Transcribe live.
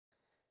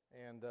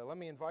And let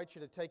me invite you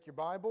to take your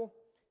Bible.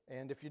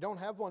 And if you don't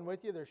have one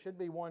with you, there should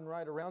be one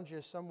right around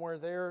you somewhere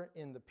there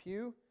in the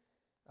pew.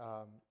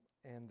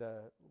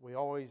 We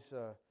always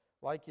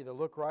like you to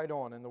look right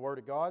on in the Word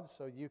of God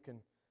so you can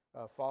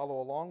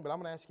follow along. But I'm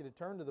going to ask you to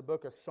turn to the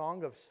book of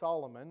Song of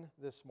Solomon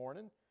this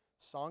morning.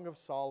 Song of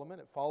Solomon.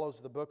 It follows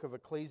the book of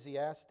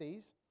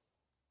Ecclesiastes.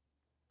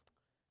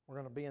 We're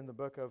going to be in the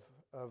book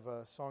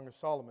of Song of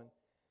Solomon.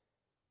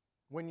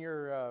 When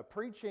you're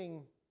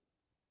preaching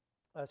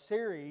a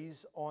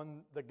series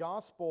on the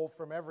gospel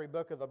from every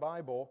book of the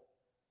Bible,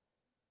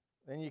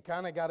 then you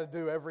kind of got to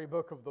do every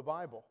book of the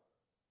Bible,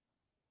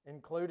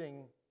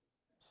 including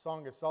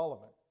Song of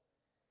Solomon.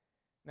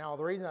 Now,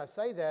 the reason I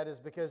say that is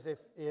because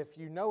if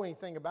you know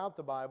anything about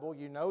the Bible,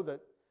 you know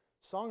that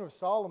Song of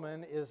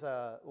Solomon is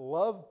a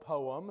love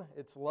poem.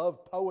 It's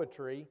love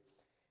poetry,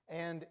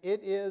 and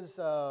it's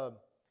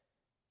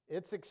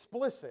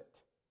explicit.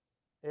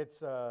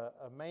 It's a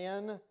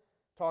man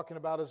talking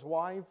about his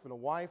wife and a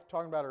wife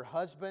talking about her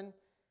husband.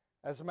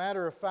 As a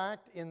matter of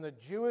fact, in the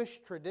Jewish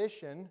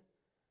tradition,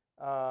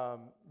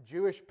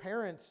 Jewish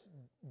parents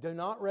do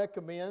not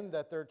recommend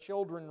that their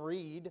children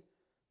read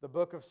the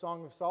book of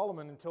Song of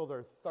Solomon until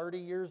they're 30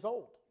 years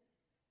old.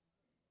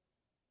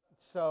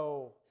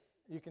 So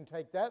you can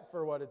take that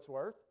for what it's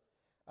worth.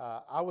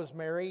 I was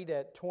married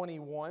at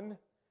 21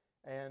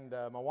 and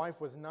my wife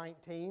was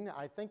 19.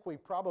 I think we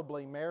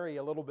probably marry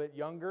a little bit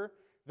younger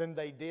than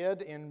they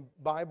did in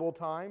Bible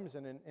times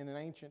and in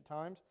ancient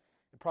times.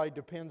 It probably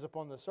depends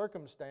upon the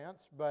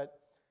circumstance, but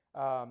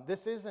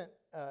this isn't,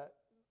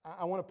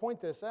 I want to point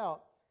this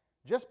out,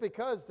 just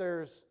because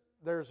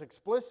there's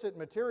explicit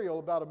material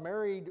about a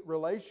married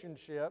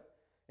relationship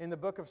in the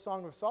book of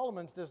Song of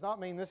Solomon does not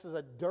mean this is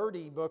a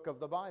dirty book of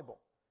the Bible.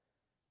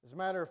 As a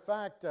matter of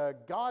fact,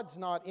 God's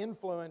not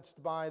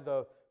influenced by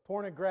the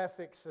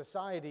pornographic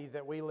society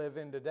that we live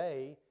in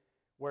today,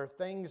 where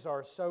things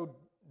are so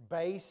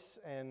base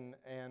and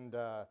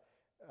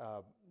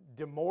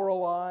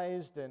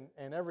demoralized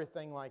and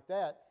everything like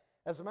that.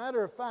 As a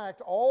matter of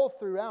fact, all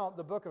throughout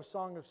the book of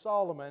Song of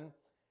Solomon,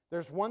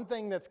 there's one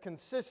thing that's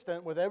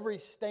consistent with every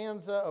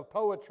stanza of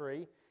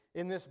poetry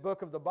in this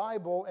book of the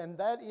Bible, and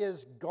that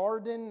is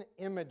garden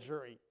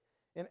imagery.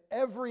 In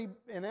every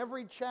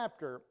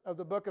chapter of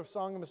the book of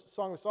Song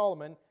of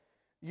Solomon,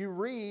 you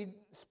read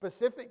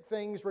specific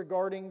things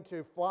regarding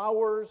to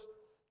flowers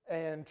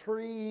and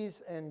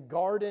trees and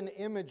garden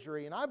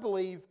imagery. And I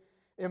believe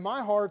in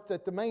my heart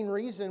that the main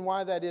reason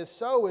why that is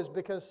so is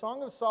because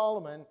Song of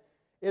Solomon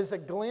is a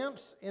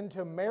glimpse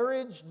into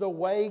marriage the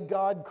way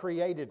God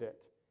created it.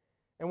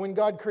 And when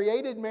God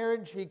created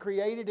marriage, He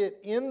created it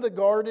in the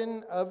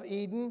Garden of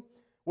Eden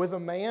with a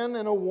man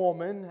and a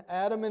woman,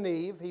 Adam and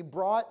Eve. He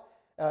brought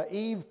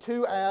Eve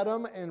to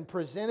Adam and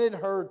presented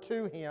her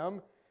to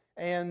him,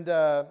 and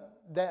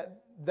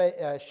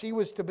she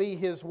was to be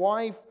his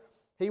wife.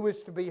 He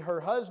was to be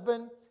her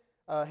husband.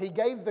 He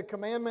gave the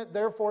commandment,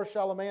 "Therefore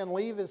shall a man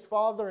leave his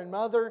father and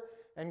mother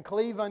and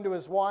cleave unto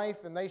his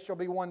wife, and they shall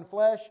be one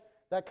flesh."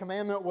 That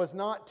commandment was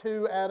not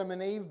to Adam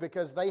and Eve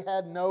because they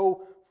had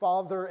no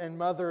father and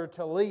mother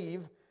to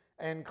leave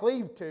and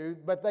cleave to,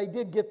 but they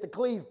did get the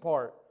cleave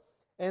part.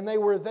 And they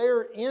were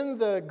there in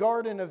the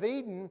Garden of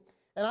Eden.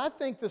 And I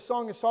think the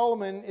Song of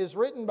Solomon is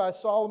written by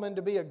Solomon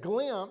to be a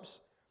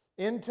glimpse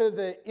into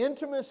the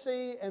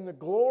intimacy and the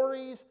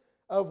glories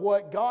of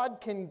what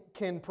God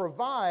can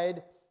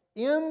provide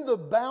in the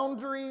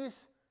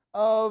boundaries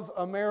of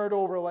a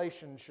marital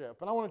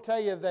relationship. And I want to tell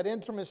you that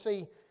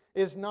intimacy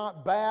is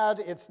not bad,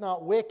 it's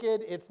not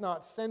wicked, it's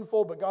not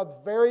sinful, but God's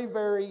very,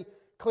 very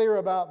clear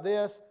about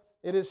this.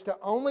 It is to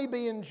only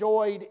be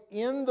enjoyed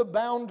in the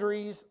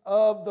boundaries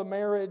of the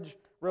marriage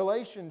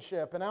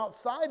relationship. And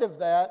outside of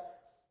that,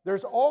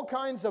 there's all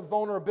kinds of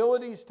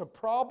vulnerabilities to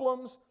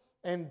problems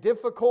and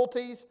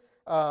difficulties.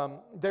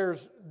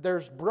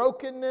 There's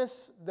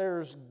brokenness,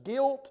 there's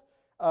guilt,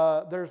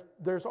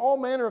 there's all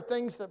manner of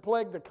things that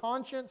plague the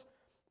conscience.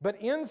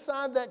 But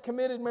inside that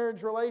committed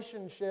marriage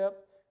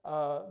relationship,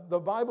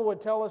 the Bible would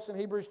tell us in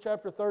Hebrews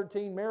chapter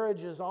 13,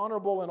 marriage is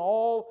honorable in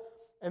all,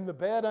 and the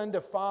bed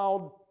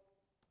undefiled,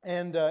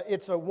 and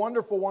it's a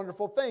wonderful,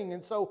 wonderful thing.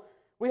 And so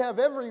we have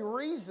every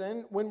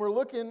reason when we're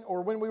looking,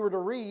 or when we were to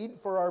read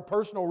for our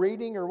personal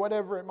reading or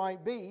whatever it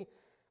might be,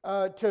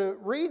 to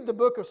read the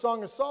book of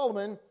Song of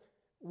Solomon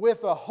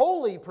with a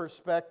holy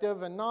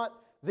perspective and not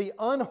the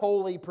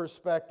unholy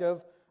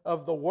perspective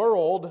of the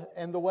world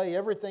and the way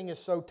everything is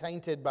so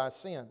tainted by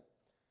sin.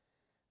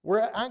 We're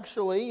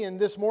actually, in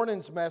this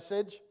morning's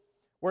message,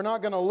 we're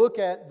not going to look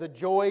at the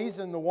joys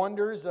and the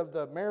wonders of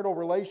the marital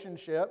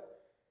relationship,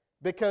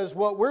 because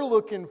what we're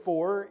looking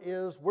for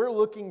is we're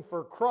looking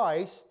for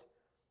Christ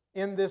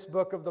in this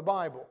book of the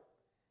Bible.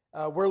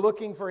 We're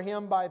looking for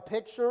Him by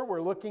picture.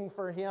 We're looking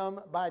for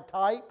Him by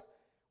type.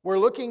 We're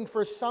looking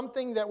for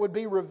something that would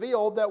be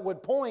revealed that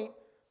would point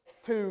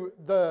to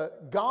the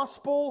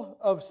gospel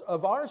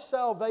of our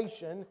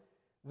salvation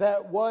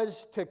that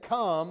was to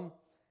come.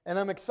 And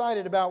I'm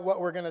excited about what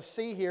we're going to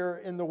see here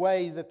in the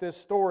way that this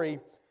story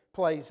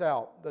plays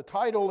out. The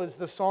title is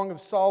the Song of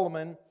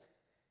Solomon,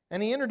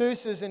 And he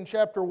introduces in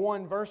chapter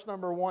 1, verse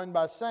number 1,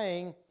 by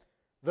saying,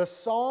 the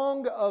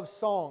Song of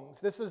Songs.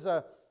 This is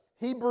a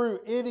Hebrew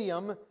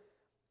idiom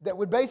that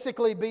would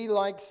basically be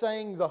like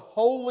saying the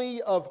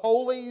Holy of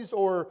Holies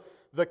or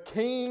the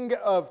King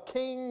of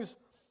Kings.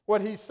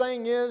 What he's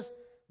saying is,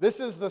 this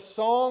is the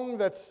song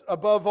that's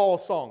above all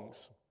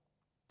songs.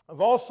 Of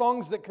all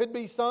songs that could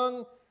be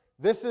sung,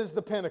 this is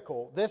the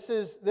pinnacle. This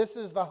is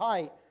the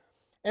height.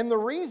 And the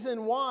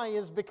reason why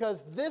is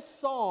because this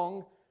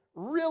song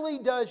really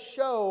does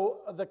show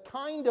the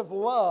kind of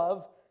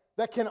love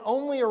that can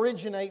only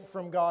originate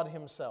from God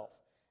Himself.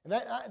 And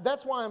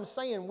that's why I'm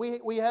saying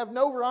we have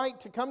no right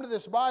to come to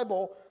this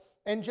Bible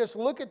and just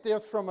look at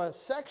this from a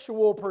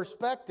sexual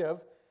perspective,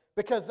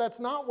 because that's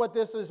not what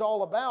this is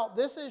all about.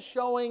 This is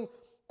showing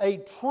a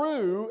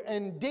true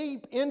and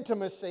deep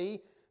intimacy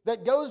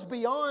that goes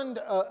beyond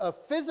a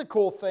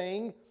physical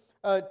thing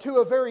to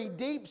a very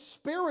deep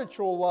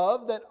spiritual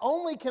love that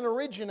only can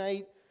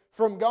originate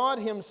from God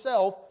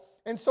Himself.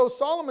 And so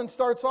Solomon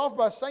starts off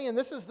by saying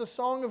this is the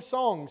Song of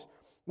Songs,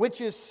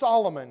 which is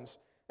Solomon's.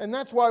 And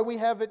that's why we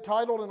have it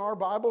titled in our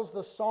Bibles,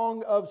 the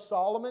Song of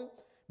Solomon,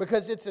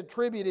 because it's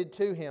attributed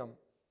to him.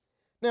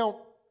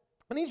 Now,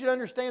 I need you to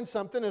understand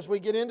something as we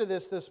get into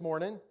this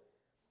morning.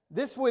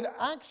 This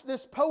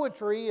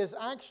poetry is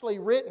actually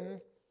written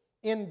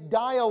in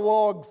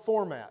dialogue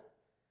format.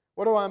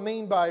 What do I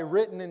mean by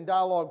written in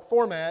dialogue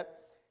format?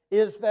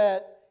 Is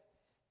that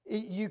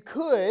you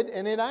could,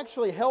 and it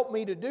actually helped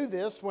me to do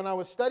this when I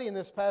was studying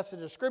this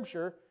passage of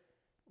Scripture,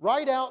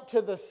 write out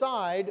to the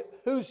side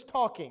who's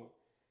talking.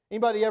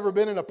 Anybody ever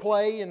been in a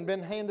play and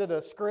been handed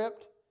a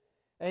script?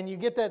 And you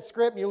get that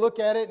script and you look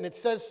at it and it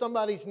says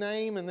somebody's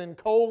name and then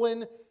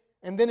colon,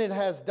 and then it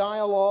has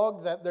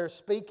dialogue that they're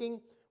speaking.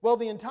 Well,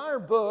 the entire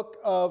book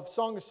of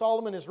Song of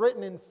Solomon is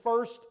written in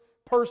first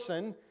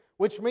person,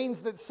 which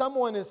means that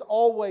someone is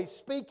always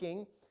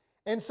speaking.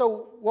 And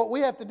so what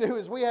we have to do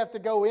is we have to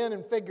go in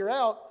and figure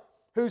out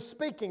who's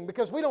speaking,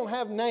 because we don't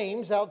have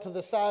names out to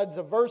the sides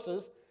of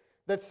verses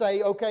that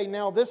say, okay,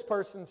 now this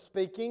person's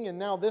speaking and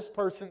now this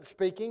person's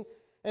speaking.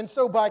 And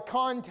so by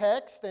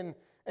context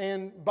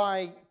and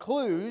by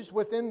clues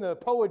within the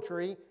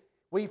poetry,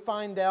 we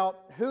find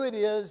out who it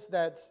is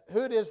that's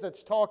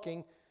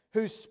talking,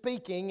 who's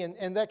speaking,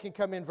 and that can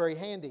come in very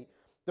handy.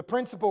 The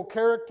principal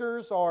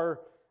characters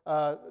are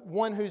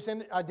one who's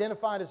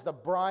identified as the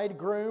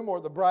bridegroom or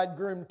the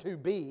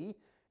bridegroom-to-be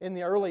in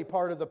the early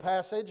part of the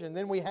passage. And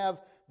then we have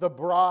the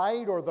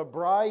bride or the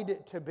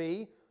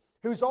bride-to-be,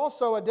 who's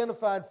also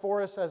identified for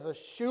us as a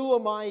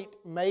Shulamite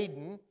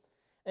maiden.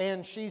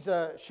 And she's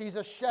a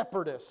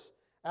shepherdess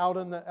out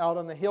on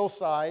the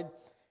hillside.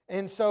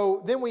 And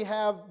so then we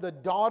have the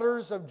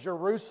daughters of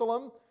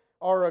Jerusalem,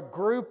 are a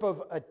group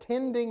of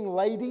attending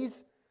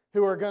ladies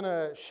who are going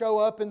to show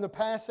up in the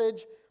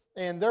passage.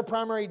 And their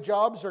primary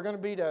jobs are going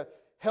to be to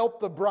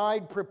help the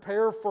bride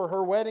prepare for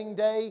her wedding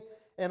day,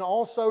 and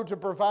also to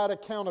provide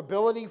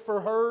accountability for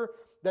her,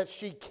 that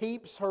she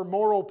keeps her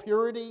moral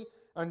purity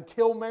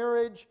until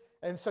marriage.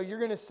 And so you're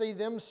going to see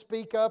them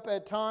speak up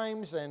at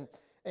times and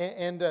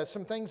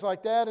some things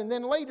like that. And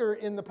then later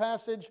in the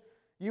passage,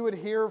 you would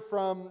hear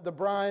from the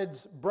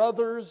bride's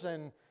brothers,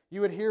 and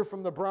you would hear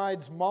from the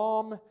bride's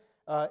mom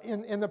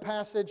in the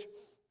passage.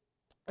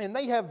 And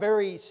they have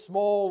very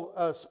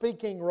small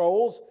speaking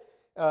roles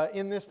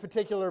in this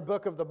particular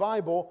book of the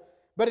Bible.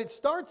 But it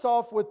starts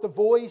off with the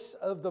voice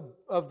of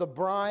the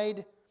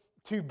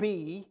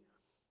bride-to-be.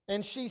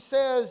 And she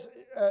says,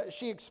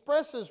 she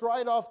expresses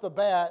right off the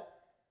bat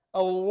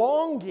a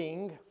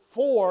longing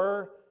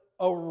for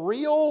a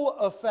real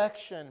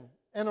affection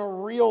and a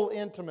real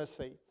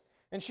intimacy.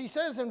 And she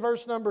says in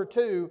verse number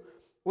 2,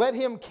 "Let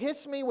him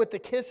kiss me with the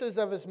kisses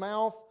of his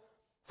mouth,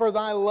 for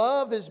thy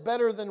love is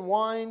better than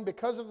wine,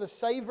 because of the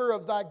savor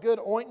of thy good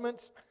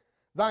ointments.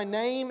 Thy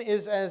name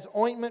is as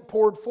ointment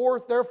poured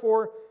forth,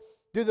 therefore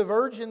do the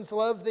virgins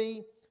love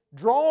thee.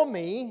 Draw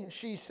me,"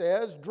 she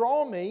says,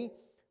 "draw me,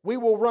 we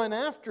will run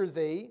after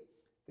thee.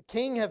 The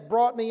king hath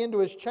brought me into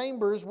his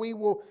chambers. We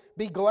will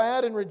be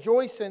glad and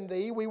rejoice in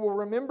thee. We will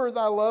remember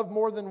thy love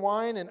more than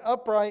wine, and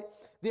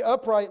the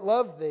upright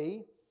love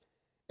thee."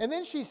 And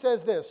then she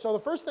says this. So the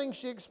first thing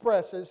she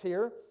expresses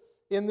here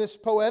in this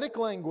poetic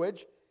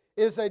language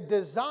is a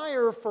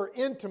desire for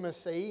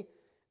intimacy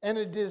and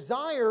a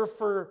desire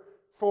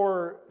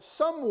for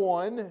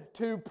someone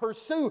to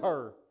pursue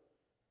her.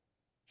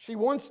 She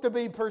wants to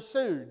be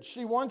pursued.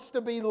 She wants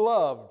to be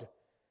loved.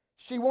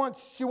 She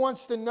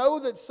wants to know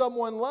that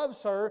someone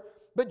loves her,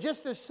 but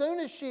just as soon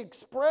as she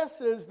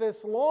expresses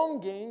this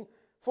longing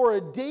for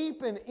a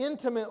deep and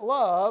intimate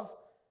love,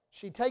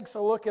 she takes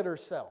a look at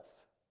herself.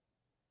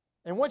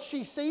 And what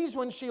she sees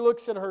when she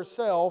looks at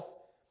herself,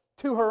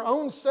 to her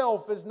own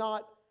self, is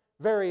not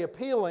very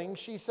appealing.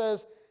 She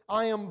says,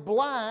 "I am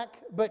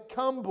black but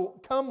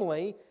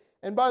comely."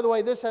 And by the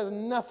way, this has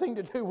nothing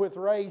to do with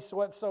race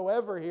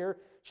whatsoever here.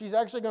 She's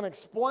actually going to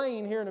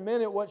explain here in a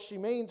minute what she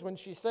means when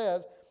she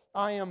says,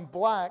 "I am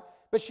black."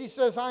 But she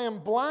says, "I am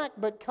black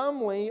but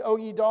comely, O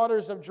ye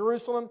daughters of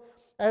Jerusalem,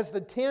 as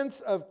the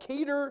tents of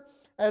Kedar,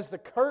 as the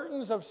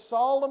curtains of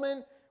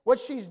Solomon, what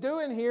she's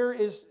doing here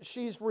is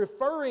she's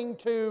referring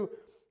to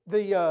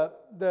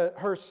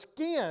her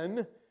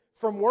skin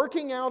from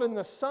working out in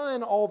the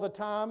sun all the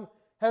time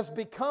has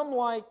become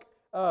like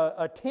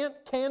a tent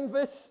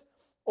canvas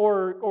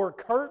or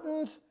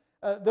curtains,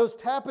 those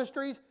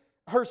tapestries.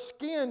 Her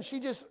skin, she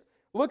just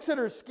looks at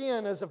her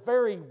skin as a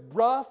very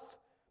rough,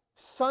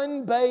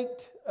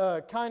 sun-baked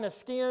kind of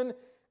skin.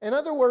 In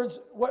other words,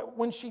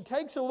 when she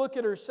takes a look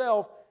at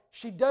herself,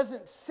 she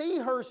doesn't see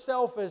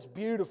herself as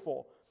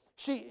beautiful.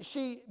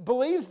 She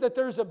believes that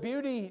there's a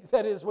beauty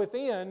that is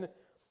within,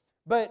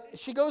 but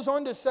she goes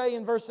on to say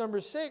in verse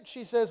number 6,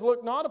 she says,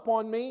 "Look not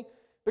upon me,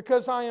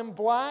 because I am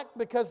black,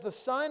 because the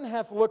sun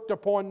hath looked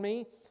upon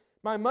me.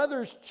 My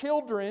mother's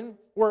children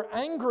were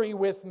angry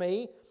with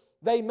me.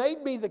 They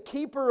made me the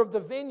keeper of the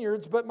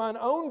vineyards, but mine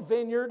own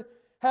vineyard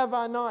have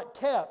I not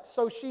kept."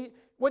 So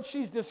what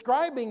she's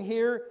describing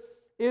here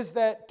is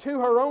that to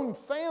her own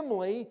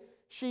family,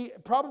 she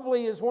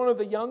probably is one of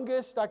the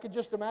youngest. I could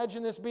just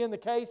imagine this being the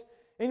case.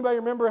 Anybody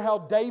remember how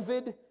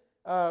David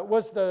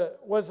was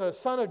a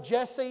son of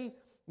Jesse?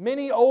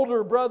 Many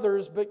older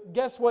brothers, but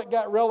guess what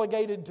got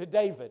relegated to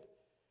David?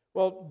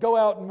 Well, go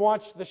out and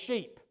watch the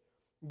sheep.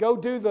 Go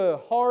do the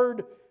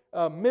hard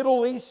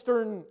Middle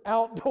Eastern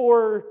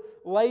outdoor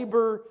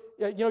labor.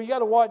 You got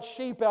to watch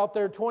sheep out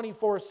there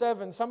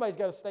 24/7. Somebody's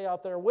got to stay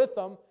out there with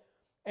them.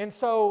 And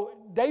so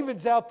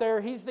David's out there.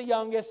 He's the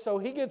youngest, so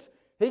he gets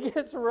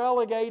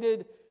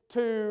relegated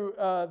to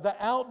the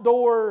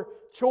outdoor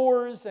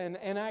chores and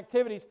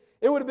activities.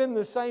 It would have been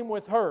the same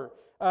with her.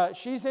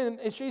 She's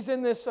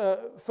in this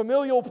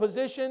familial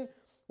position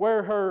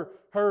where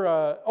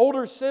her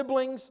older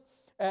siblings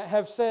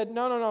have said,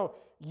 no,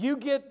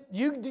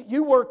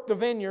 you work the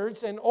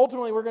vineyards, and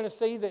ultimately we're going to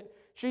see that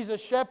she's a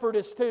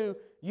shepherdess too.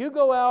 You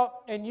go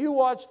out and you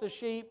watch the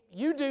sheep.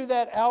 You do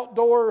that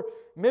outdoor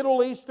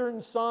Middle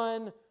Eastern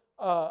sun,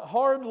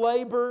 hard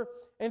labor.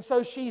 And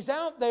so she's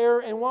out there,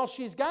 and while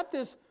she's got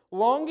this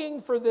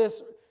longing for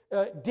this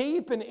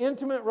deep and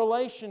intimate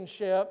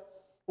relationship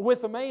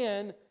with a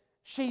man,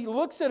 she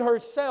looks at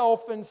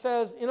herself and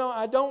says,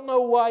 I don't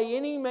know why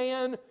any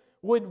man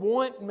would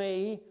want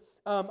me.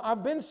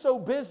 I've been so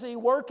busy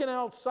working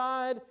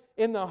outside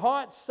in the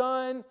hot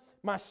sun.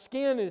 My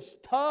skin is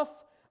tough.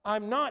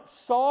 I'm not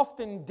soft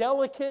and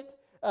delicate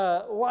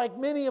like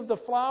many of the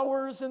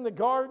flowers in the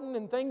garden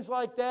and things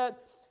like that.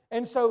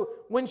 And so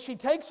when she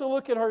takes a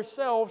look at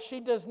herself, she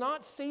does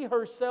not see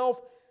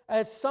herself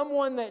as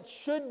someone that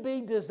should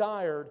be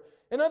desired.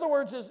 In other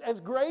words, as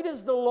great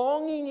as the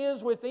longing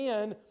is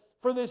within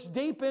for this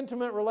deep,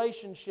 intimate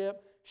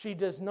relationship, she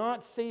does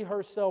not see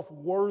herself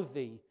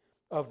worthy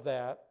of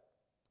that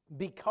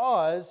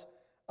because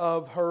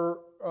of her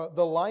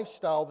the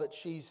lifestyle that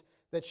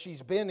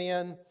she's been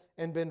in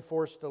and been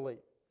forced to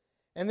lead.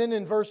 And then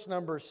in verse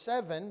number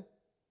 7,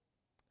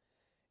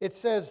 it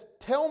says,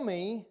 "Tell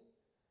me,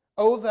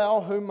 O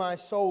thou whom my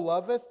soul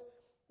loveth,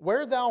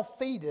 where thou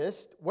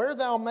feedest, where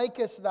thou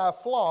makest thy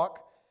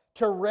flock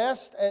to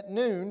rest at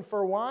noon,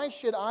 for why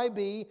should I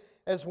be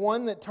as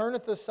one that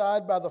turneth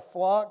aside by the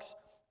flocks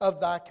of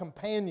thy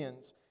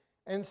companions?"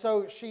 And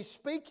so she's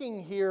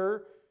speaking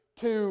here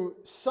to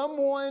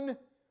someone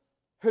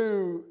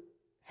who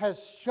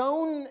has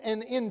shown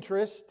an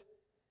interest,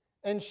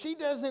 and she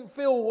doesn't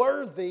feel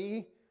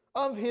worthy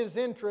of his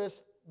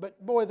interest,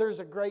 but boy, there's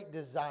a great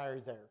desire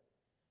there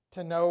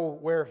to know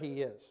where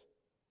he is.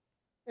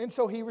 And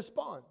so he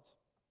responds.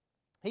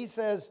 He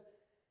says,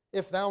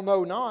 "If thou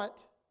know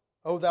not,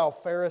 O thou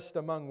fairest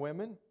among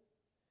women,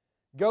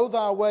 go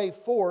thy way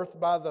forth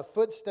by the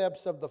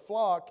footsteps of the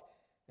flock,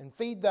 and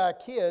feed thy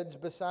kids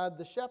beside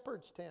the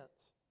shepherd's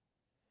tents."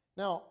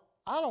 Now,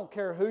 I don't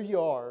care who you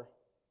are,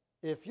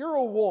 if you're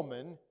a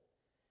woman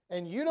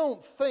and you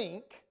don't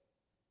think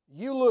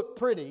you look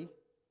pretty,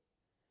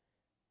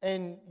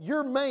 and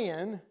your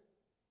man,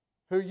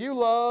 who you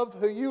love,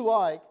 who you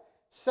like,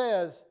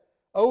 says,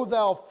 "O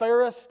thou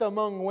fairest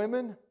among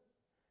women,"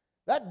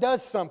 that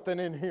does something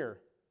in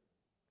here.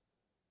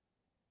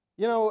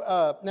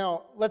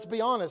 Now, let's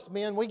be honest,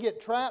 men, we get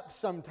trapped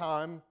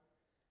sometime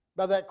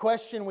by that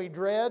question we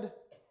dread,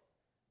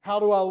 how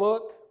do I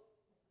look?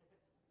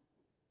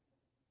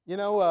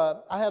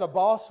 I had a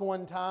boss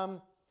one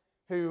time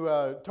who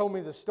told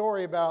me the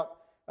story about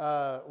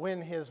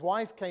when his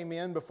wife came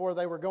in before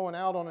they were going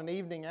out on an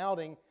evening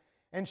outing,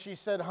 and she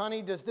said,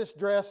 "Honey, does this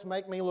dress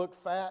make me look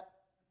fat?"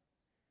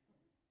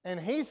 And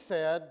he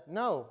said,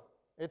 "No,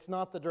 it's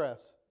not the dress."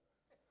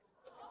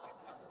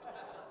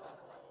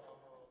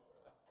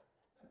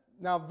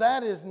 Now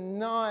that is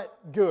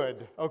not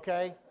good,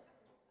 okay?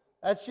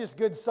 That's just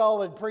good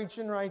solid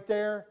preaching right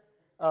there.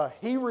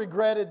 He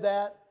regretted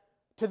that.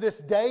 To this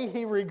day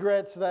he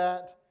regrets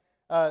that.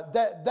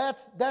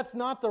 That's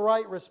not the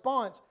right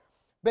response.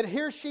 But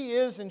here she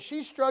is, and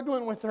she's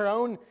struggling with her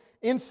own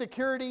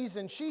insecurities,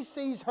 and she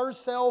sees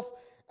herself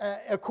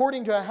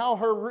according to how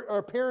her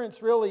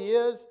appearance really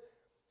is.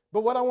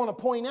 But what I want to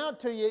point out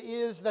to you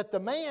is that the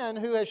man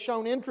who has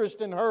shown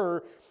interest in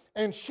her,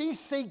 and she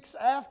seeks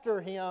after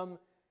him,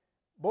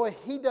 boy,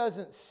 he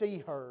doesn't see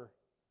her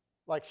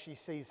like she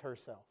sees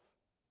herself.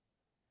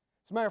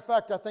 As a matter of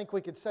fact, I think we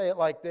could say it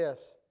like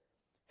this.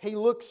 He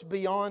looks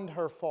beyond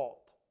her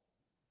fault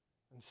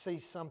and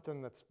sees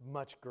something that's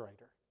much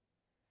greater.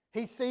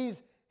 He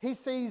sees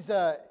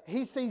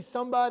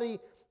somebody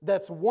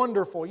that's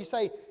wonderful. You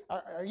say,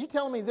 are you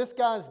telling me this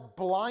guy's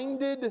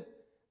blinded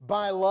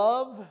by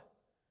love?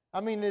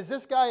 I mean, does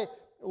this guy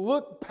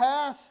look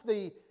past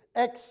the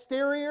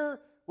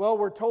exterior? Well,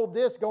 we're told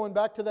this, going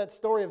back to that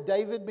story of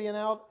David being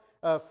out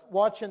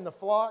watching the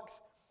flocks.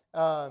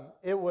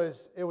 It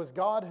was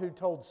God who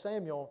told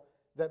Samuel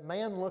that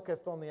man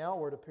looketh on the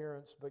outward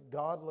appearance, but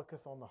God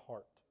looketh on the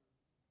heart.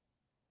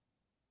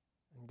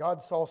 And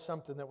God saw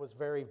something that was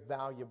very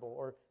valuable,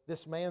 or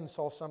this man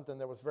saw something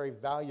that was very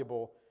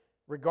valuable,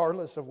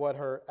 regardless of what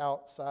her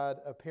outside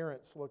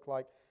appearance looked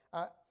like.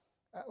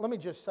 Let me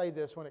just say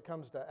this when it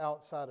comes to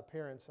outside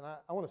appearance, and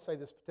I want to say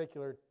this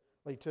particularly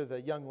to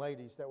the young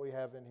ladies that we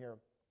have in here.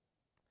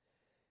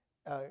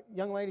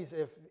 Young ladies,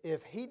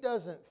 if he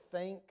doesn't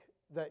think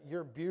that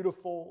you're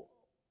beautiful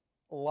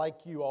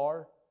like you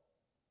are,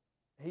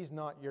 he's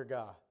not your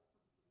guy.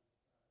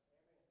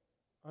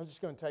 I'm just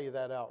going to tell you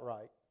that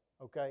outright,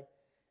 okay?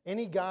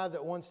 Any guy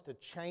that wants to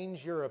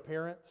change your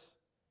appearance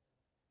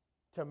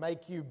to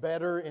make you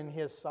better in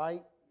his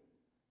sight,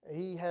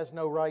 he has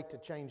no right to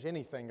change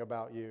anything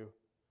about you.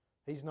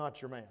 He's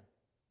not your man.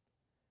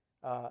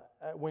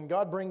 When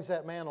God brings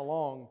that man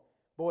along,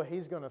 boy,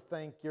 he's going to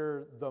think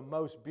you're the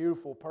most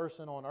beautiful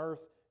person on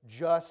earth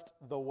just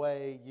the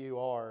way you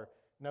are.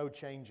 No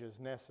changes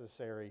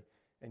necessary.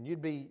 And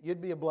you'd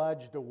be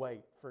obliged to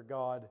wait for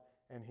God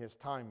and His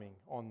timing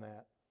on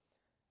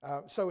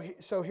that.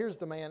 So here's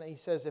the man. He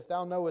says, if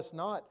thou knowest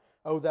not,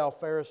 O thou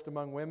fairest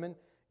among women,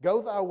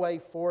 go thy way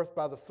forth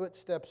by the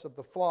footsteps of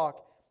the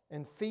flock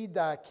and feed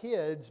thy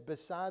kids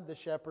beside the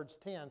shepherd's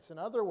tents. In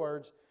other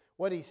words,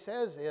 what he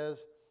says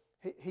is,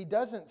 he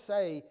doesn't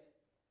say,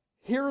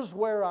 here's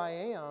where I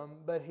am,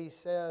 but he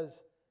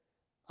says,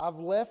 I've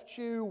left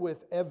you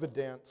with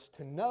evidence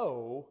to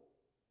know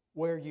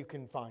where you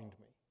can find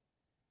me.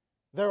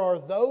 There are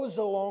those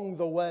along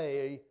the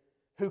way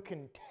who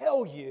can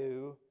tell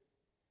you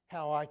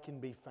how I can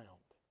be found.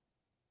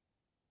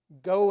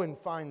 Go and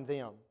find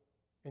them,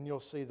 and you'll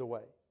see the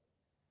way.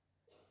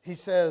 He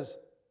says,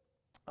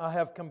 I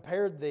have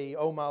compared thee,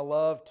 O my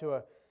love, to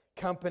a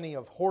company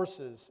of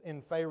horses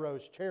in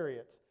Pharaoh's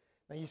chariots.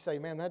 Now you say,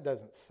 man, that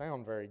doesn't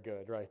sound very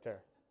good right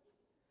there.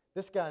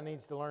 This guy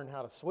needs to learn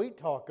how to sweet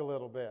talk a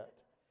little bit.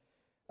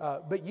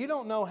 But you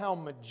don't know how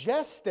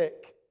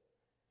majestic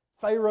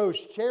Pharaoh's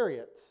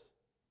chariots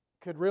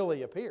could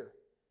really appear.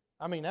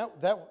 I mean,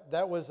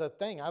 that was a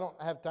thing. I don't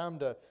have time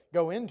to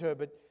go into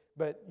it,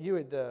 but you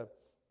would,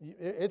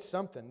 it's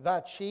something. Thy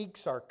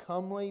cheeks are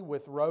comely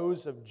with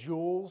rows of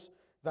jewels,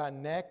 thy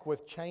neck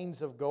with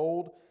chains of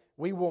gold.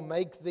 We will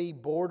make thee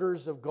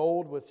borders of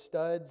gold with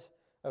studs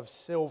of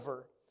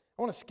silver.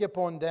 I want to skip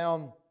on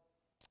down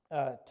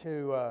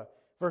to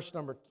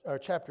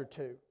chapter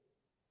 2.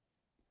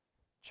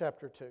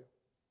 Chapter 2.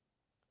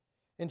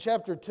 In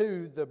chapter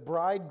 2, the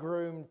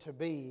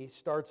bridegroom-to-be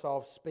starts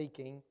off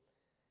speaking,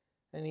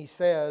 and he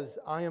says,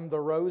 I am the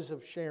rose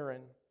of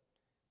Sharon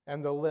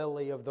and the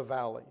lily of the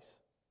valleys.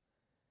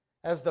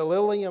 As the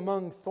lily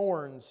among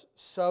thorns,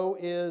 so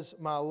is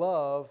my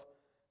love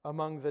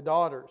among the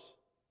daughters.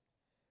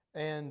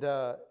 And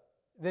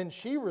then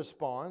she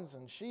responds,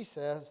 and she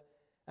says,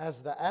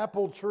 as the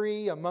apple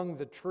tree among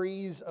the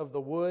trees of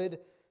the wood,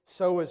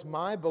 so is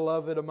my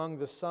beloved among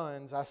the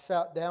sons. I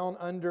sat down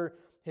under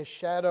his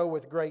shadow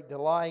with great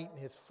delight, and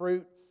his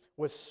fruit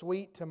was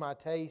sweet to my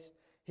taste.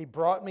 He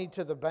brought me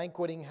to the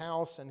banqueting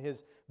house, and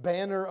his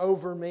banner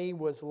over me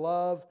was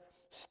love.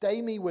 Stay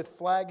me with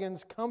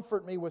flagons,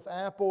 comfort me with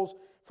apples,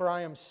 for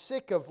I am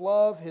sick of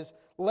love. His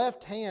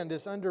left hand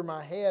is under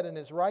my head, and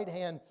his right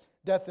hand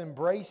doth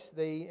embrace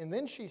thee. And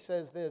then she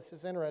says this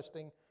is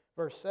interesting.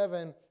 Verse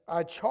 7,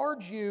 I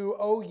charge you,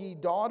 O ye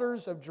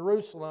daughters of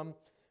Jerusalem,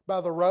 by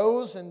the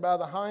roes and by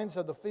the hinds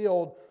of the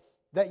field,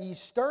 that ye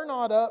stir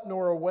not up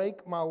nor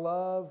awake my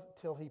love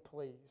till he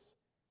please.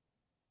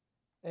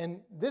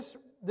 And this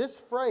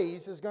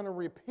phrase is going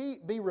to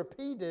be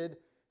repeated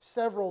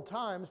several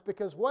times,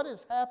 because what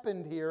has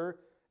happened here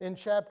in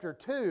chapter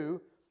 2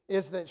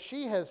 is that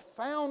she has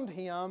found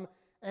him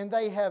and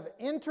they have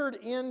entered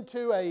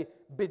into a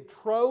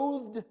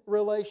betrothed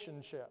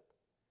relationship.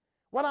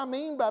 What I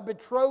mean by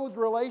betrothed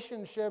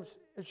relationship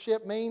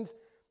means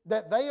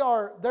that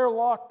they're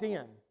locked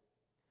in.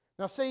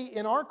 Now see,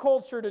 in our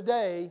culture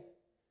today,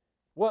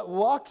 what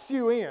locks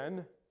you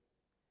in,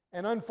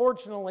 and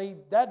unfortunately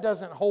that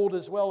doesn't hold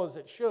as well as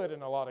it should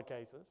in a lot of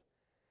cases,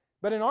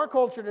 but in our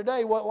culture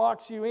today, what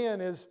locks you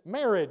in is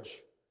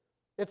marriage.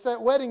 It's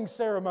that wedding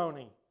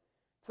ceremony.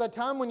 It's that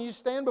time when you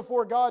stand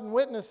before God and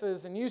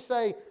witnesses and you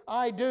say,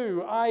 I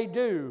do, I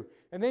do.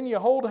 And then you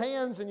hold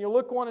hands and you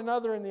look one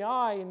another in the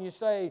eye and you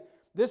say,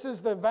 this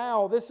is the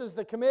vow, this is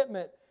the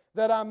commitment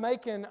that I'm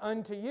making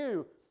unto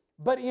you.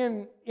 But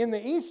in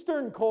the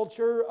Eastern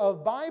culture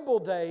of Bible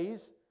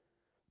days,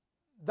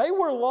 they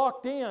were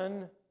locked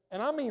in,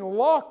 and I mean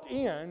locked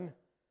in,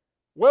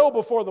 well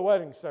before the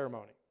wedding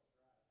ceremony.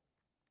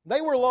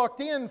 They were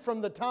locked in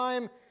from the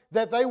time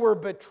that they were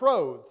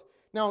betrothed.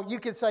 Now, you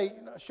could say,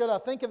 should I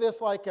think of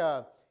this like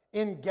a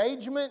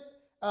engagement?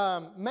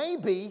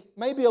 Maybe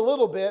a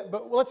little bit,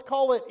 but let's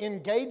call it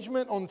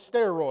engagement on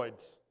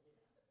steroids.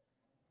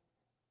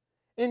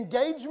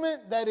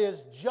 Engagement that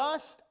is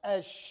just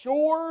as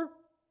sure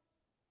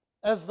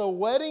as the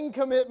wedding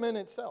commitment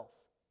itself.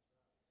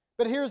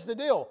 But here's the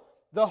deal.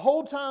 The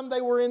whole time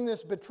they were in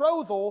this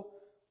betrothal,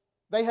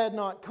 they had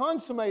not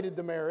consummated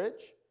the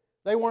marriage.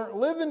 They weren't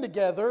living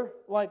together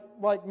like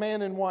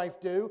man and wife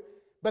do.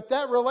 But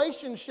that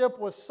relationship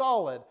was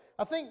solid.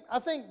 I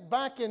think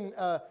back in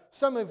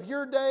some of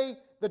your day,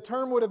 the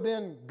term would have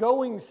been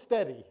going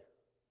steady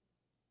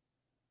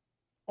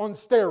on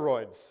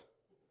steroids.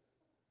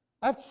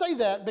 I have to say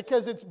that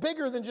because it's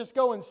bigger than just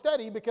going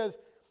steady, because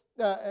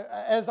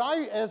as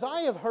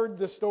I have heard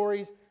the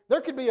stories,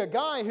 there could be a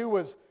guy who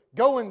was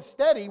going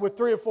steady with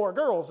 3 or 4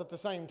 girls at the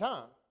same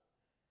time.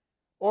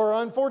 Or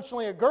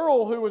unfortunately a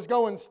girl who was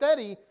going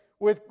steady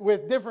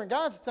with different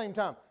guys at the same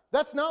time.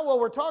 That's not what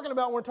we're talking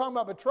about when we're talking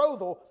about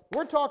betrothal.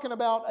 We're talking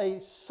about a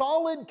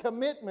solid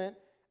commitment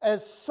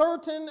as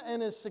certain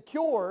and as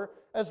secure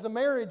as the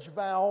marriage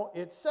vow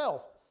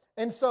itself.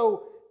 And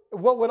so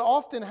what would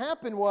often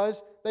happen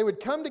was they would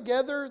come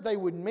together, they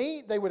would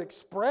meet, they would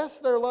express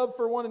their love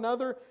for one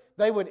another,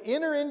 they would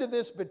enter into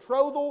this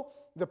betrothal.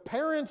 The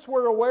parents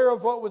were aware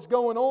of what was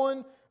going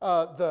on.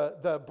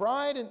 The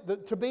bride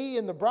to be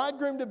and the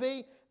bridegroom to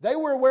be, they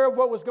were aware of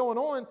what was going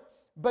on.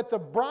 But the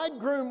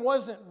bridegroom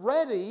wasn't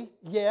ready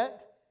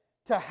yet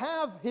to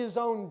have his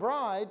own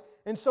bride.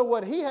 And so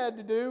what he had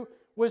to do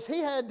was he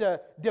had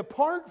to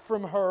depart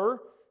from her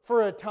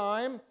for a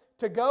time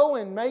to go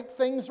and make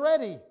things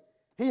ready.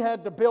 He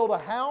had to build a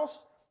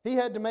house. He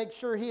had to make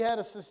sure he had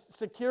a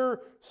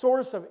secure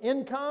source of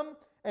income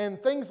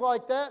and things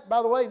like that.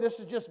 By the way, this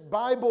is just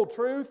Bible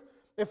truth.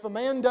 If a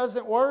man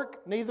doesn't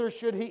work, neither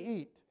should he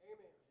eat.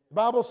 The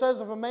Bible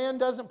says if a man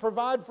doesn't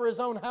provide for his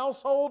own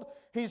household,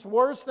 he's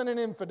worse than an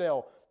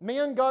infidel.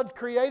 Men, God's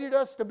created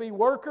us to be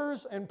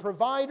workers and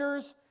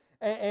providers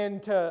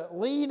and to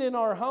lead in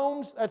our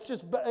homes. It's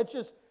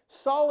just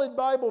solid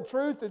Bible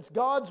truth. It's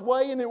God's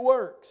way and it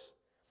works.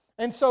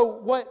 And so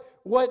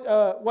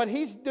what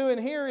he's doing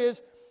here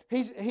is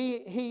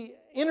he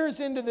enters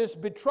into this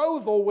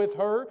betrothal with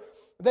her.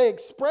 They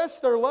express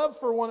their love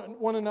for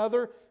one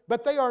another,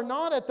 but they are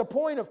not at the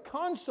point of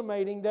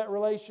consummating that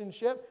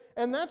relationship.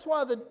 And that's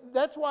why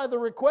the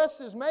request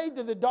is made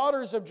to the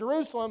daughters of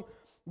Jerusalem.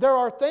 There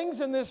are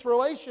things in this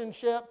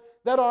relationship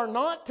that are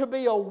not to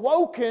be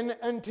awoken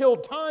until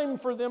time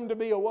for them to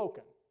be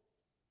awoken.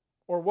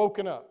 Or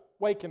waken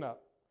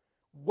up,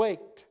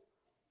 waked.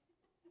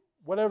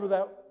 Whatever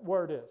that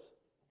word is.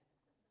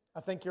 I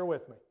think you're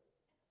with me.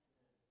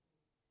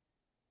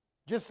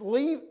 Just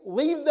leave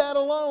that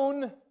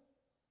alone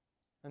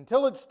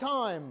until it's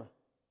time.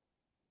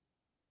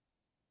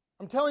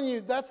 I'm telling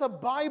you, that's a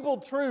Bible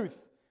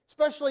truth.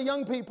 Especially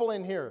young people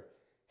in here.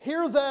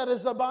 Hear that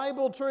as a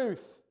Bible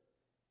truth.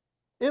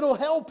 It'll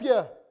help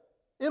you.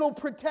 It'll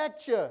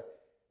protect you.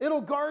 It'll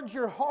guard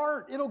your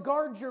heart. It'll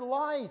guard your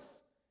life.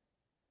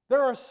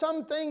 There are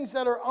some things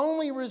that are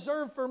only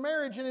reserved for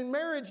marriage, and in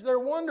marriage they're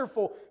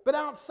wonderful. But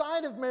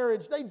outside of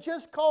marriage, they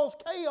just cause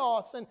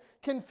chaos and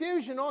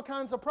confusion, all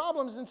kinds of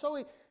problems. And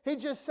so he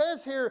just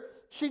says here,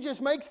 she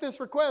just makes this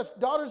request,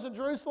 daughters of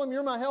Jerusalem,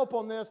 you're my help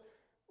on this.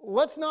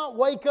 Let's not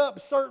wake up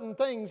certain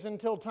things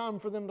until time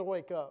for them to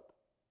wake up.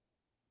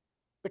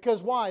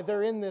 Because why?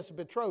 They're in this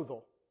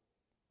betrothal.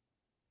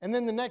 And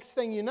then the next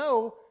thing you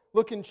know,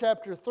 look in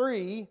chapter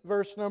 3,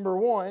 verse number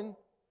 1.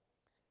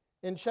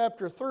 In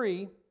chapter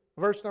 3,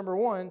 verse number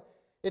 1,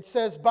 it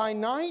says, by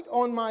night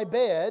on my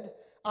bed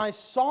I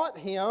sought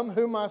him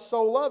whom my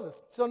soul loveth.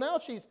 So now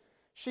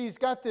she's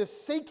got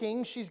this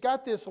seeking, she's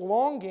got this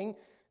longing.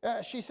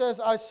 She says,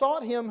 I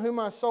sought him whom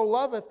my soul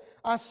loveth.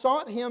 I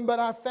sought him, but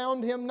I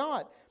found him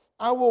not.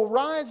 I will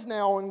rise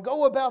now and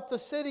go about the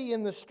city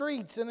in the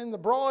streets and in the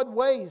broad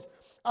ways.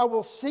 I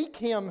will seek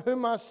him whom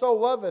my soul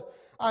loveth.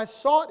 I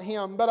sought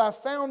him, but I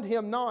found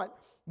him not.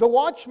 The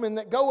watchmen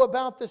that go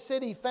about the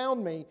city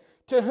found me,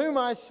 to whom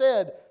I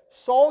said,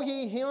 saw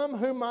ye him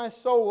whom my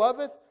soul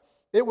loveth?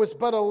 It was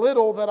but a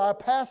little that I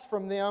passed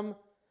from them,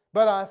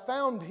 but I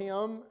found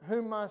him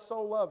whom my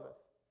soul loveth.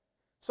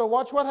 So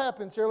watch what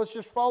happens here. Let's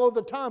just follow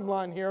the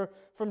timeline here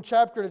from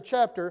chapter to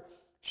chapter.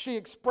 She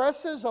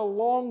expresses a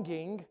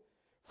longing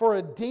for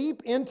a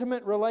deep,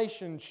 intimate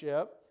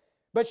relationship,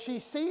 but she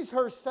sees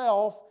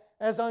herself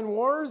as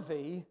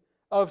unworthy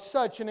of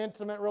such an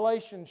intimate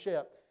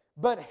relationship.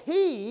 But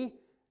he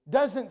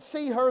doesn't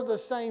see her the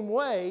same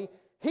way.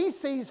 He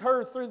sees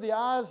her through the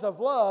eyes of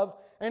love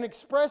and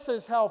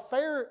expresses how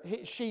fair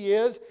she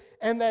is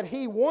and that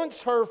he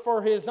wants her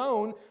for his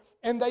own,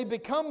 and they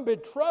become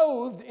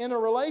betrothed in a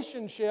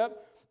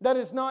relationship that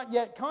is not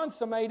yet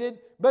consummated,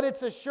 but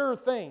it's a sure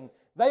thing.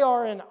 They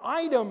are an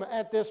item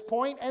at this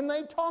point, and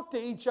they talk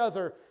to each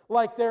other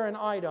like they're an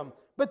item.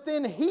 But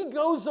then he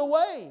goes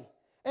away,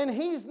 and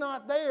he's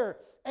not there.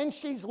 And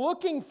she's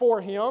looking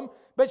for him,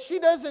 but she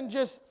doesn't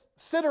just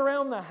sit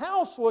around the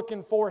house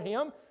looking for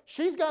him.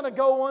 she's got to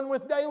go on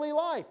with daily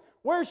life.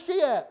 Where's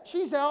she at?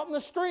 She's out in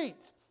the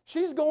streets.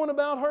 She's going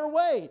about her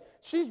way.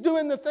 She's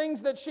doing the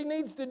things that she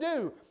needs to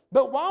do.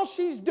 But while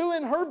she's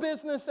doing her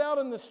business out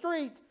in the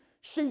streets,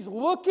 she's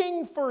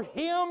looking for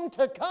Him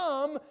to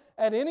come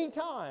at any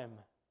time.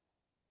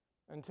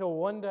 Until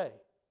one day,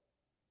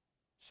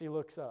 she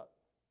looks up,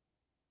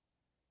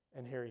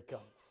 and here He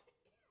comes.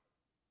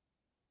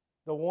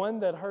 The one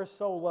that her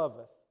soul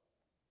loveth.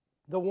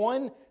 The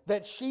one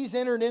that she's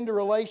entered into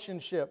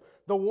relationship.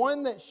 The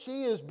one that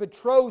she is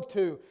betrothed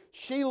to.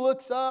 She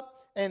looks up,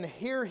 and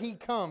here He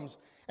comes.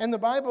 And the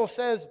Bible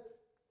says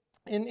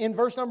in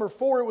verse number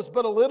 4, it was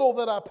but a little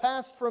that I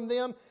passed from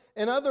them.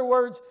 In other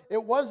words,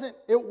 it wasn't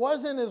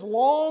as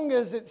long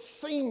as it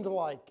seemed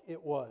like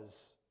it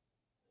was.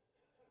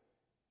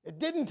 It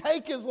didn't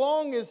take as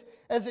long as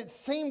it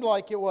seemed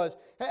like it was.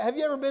 Have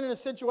you ever been in a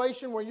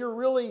situation where you're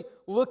really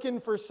looking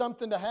for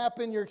something to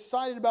happen? You're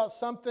excited about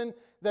something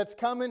that's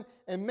coming,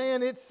 and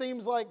man, it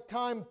seems like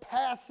time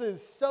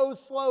passes so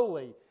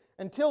slowly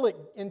until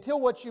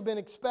what you've been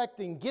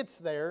expecting gets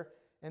there,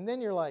 and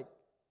then you're like,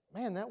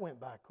 man, that went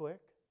by quick.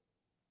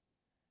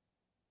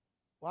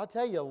 Well, I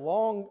tell you,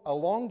 a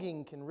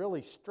longing can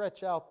really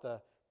stretch out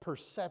the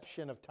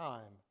perception of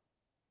time.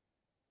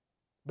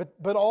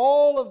 But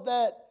all of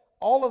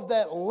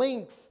that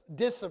length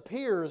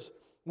disappears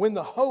when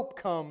the hope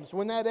comes,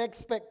 when that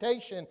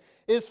expectation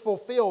is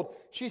fulfilled.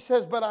 She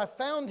says, but I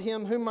found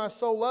Him whom my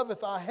soul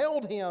loveth. I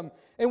held Him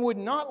and would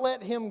not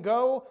let Him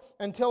go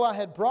until I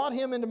had brought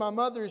Him into my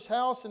mother's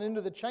house and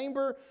into the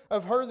chamber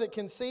of her that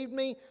conceived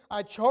me.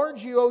 I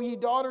charge you, O ye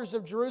daughters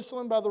of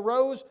Jerusalem, by the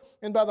roes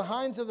and by the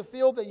hinds of the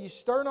field, that ye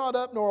stir not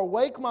up nor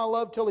awake my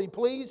love till He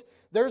please.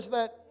 There's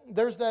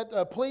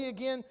that plea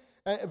again.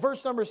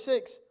 Verse number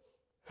 6.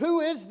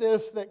 Who is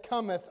this that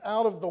cometh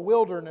out of the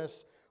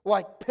wilderness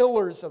like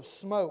pillars of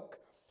smoke,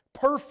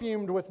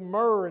 perfumed with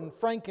myrrh and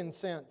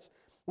frankincense,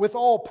 with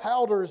all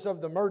powders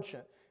of the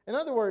merchant? In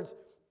other words,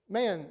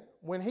 man,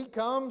 when He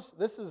comes,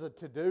 this is a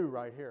to-do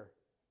right here.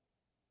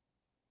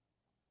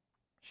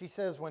 She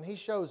says when He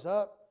shows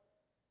up,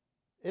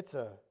 it's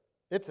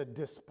a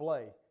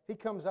display. He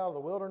comes out of the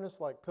wilderness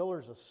like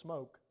pillars of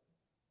smoke,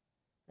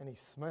 and He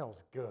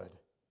smells good.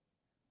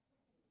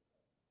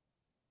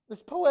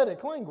 This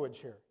poetic language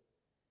here.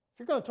 If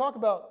you're going to talk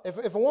about,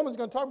 if a woman's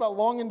going to talk about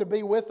longing to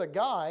be with a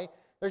guy,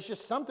 there's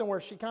just something where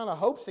she kind of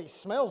hopes he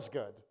smells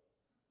good.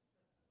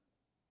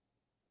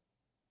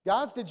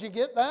 Guys, did you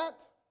get that?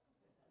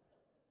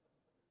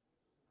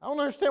 I don't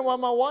understand why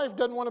my wife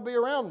doesn't want to be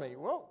around me.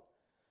 Well,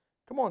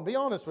 come on, be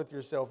honest with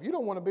yourself. You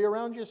don't want to be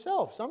around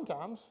yourself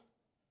sometimes.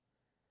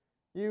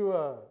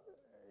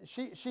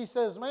 She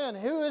says, man,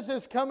 who is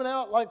this coming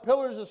out like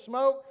pillars of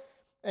smoke?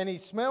 And he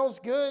smells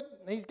good.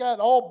 He's got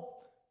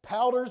all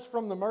powders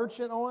from the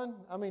merchant on.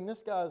 I mean,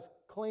 this guy's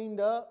cleaned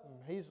up,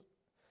 and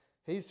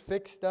he's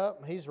fixed up,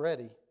 and he's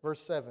ready.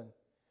 Verse 7.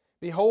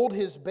 Behold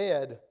his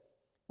bed,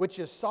 which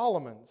is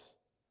Solomon's.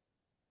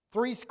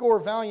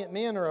 80 valiant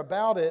men are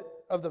about it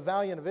of the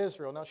valiant of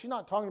Israel. Now, she's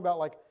not talking about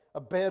like a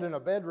bed in a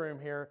bedroom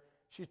here.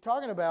 She's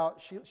talking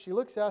about, she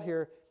looks out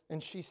here,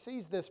 and she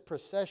sees this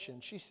procession.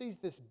 She sees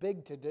this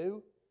big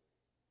to-do.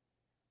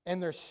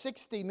 And there's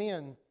 60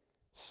 men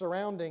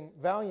surrounding,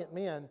 valiant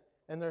men,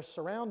 and they're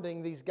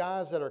surrounding these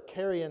guys that are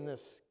carrying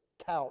this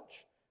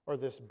couch or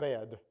this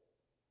bed.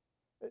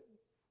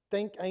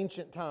 Think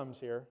ancient times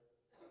here.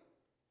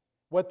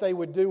 What they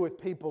would do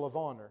with people of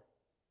honor.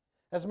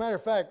 As a matter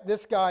of fact,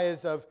 this guy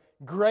is of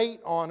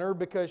great honor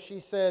because she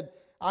said,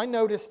 I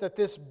noticed that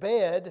this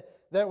bed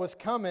that was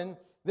coming,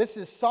 this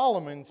is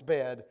Solomon's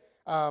bed.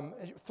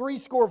 80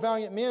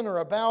 valiant men are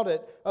about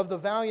it of the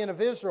valiant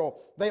of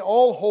Israel. They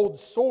all hold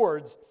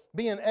swords,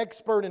 being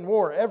expert in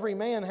war. Every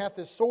man hath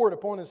his sword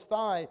upon his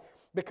thigh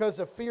because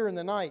of fear in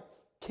the night.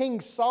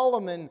 King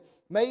Solomon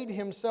made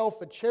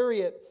himself a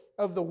chariot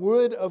of the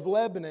wood of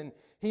Lebanon.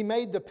 He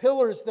made the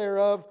pillars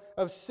thereof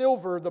of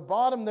silver, the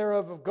bottom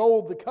thereof of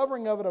gold, the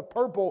covering of it of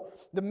purple,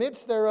 the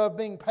midst thereof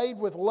being paved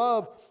with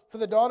love for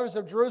the daughters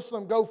of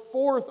Jerusalem. Go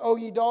forth, O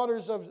ye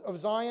daughters of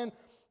Zion,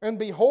 and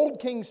behold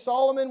King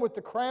Solomon with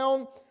the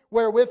crown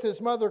wherewith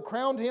his mother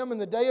crowned him in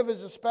the day of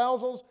his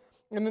espousals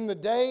and in the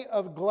day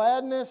of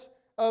gladness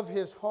of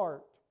his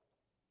heart.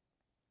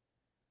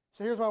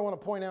 So here's what I want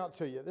to point out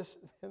to you. This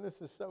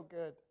is so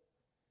good.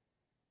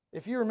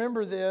 If you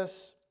remember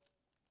this,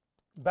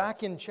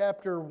 back in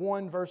chapter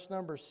 1, verse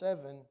number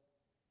 7,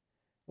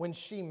 when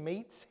she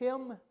meets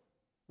him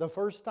the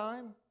first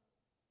time,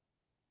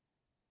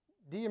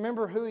 do you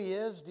remember who he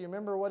is? Do you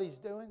remember what he's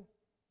doing?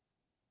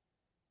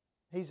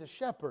 He's a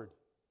shepherd.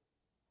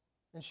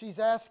 And she's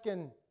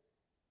asking,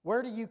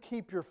 where do you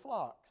keep your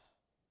flocks?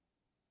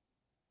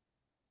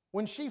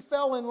 When she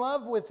fell in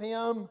love with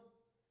him,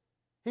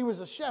 he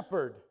was a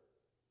shepherd.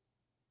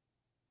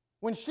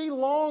 When she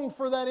longed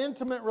for that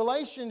intimate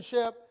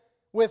relationship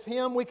with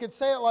him, we could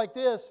say it like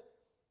this: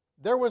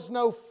 there was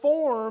no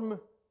form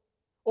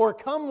or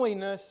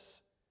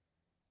comeliness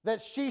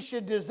that she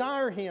should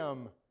desire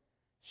him.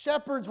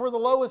 Shepherds were the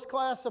lowest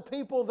class of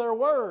people there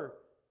were.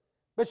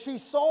 But she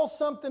saw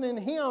something in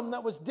him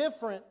that was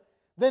different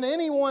than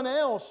anyone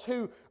else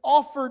who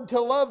offered to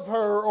love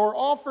her or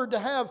offered to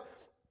have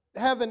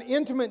an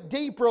intimate,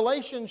 deep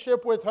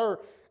relationship with her.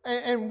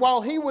 And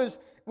while he was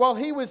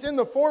in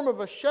the form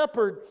of a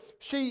shepherd,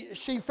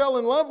 she fell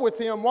in love with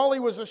him. While he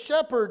was a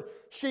shepherd,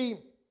 she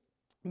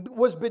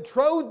was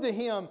betrothed to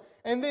him.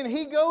 And then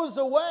he goes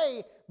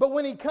away, but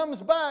when he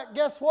comes back,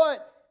 guess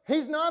what?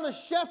 He's not a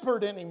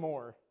shepherd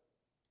anymore.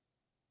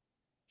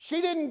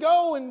 She didn't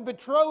go and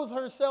betroth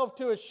herself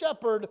to a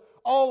shepherd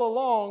all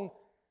along.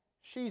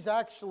 She's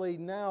actually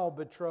now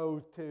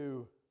betrothed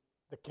to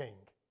the king.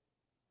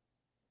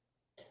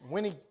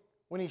 When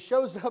he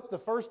shows up the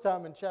first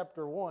time in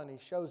chapter 1, he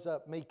shows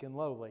up meek and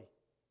lowly.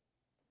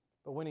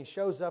 But when he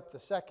shows up the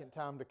second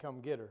time to come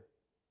get her,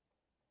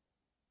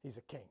 he's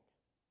a king.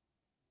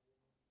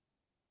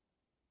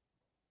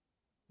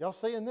 Y'all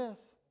seeing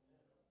this?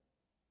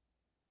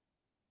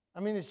 I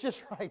mean, it's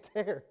just right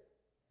there.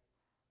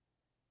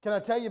 Can I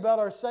tell you about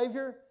our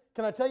Savior?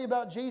 Can I tell you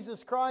about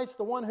Jesus Christ,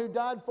 the one who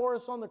died for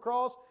us on the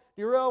cross?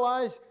 Do you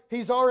realize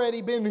He's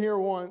already been here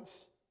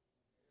once?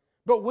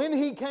 But when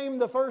He came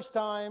the first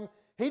time,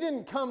 He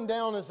didn't come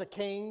down as a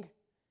king.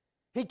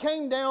 He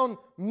came down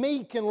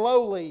meek and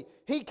lowly.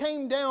 He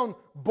came down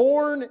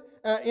born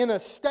in a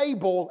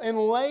stable and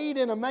laid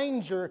in a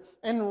manger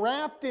and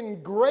wrapped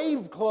in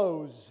grave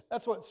clothes.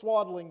 That's what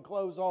swaddling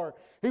clothes are.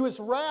 He was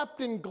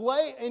wrapped in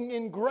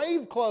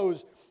grave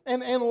clothes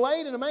and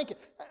laid in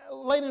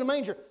a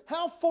manger.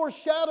 How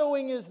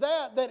foreshadowing is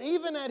that? That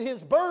even at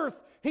His birth,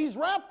 He's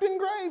wrapped in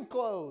grave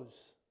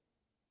clothes.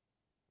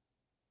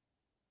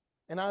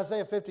 And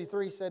Isaiah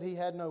 53 said He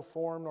had no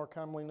form nor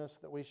comeliness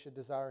that we should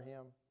desire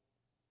Him.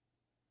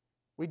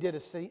 We did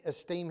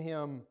esteem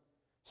Him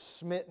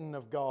smitten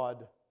of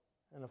God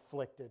and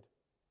afflicted.